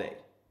holiday.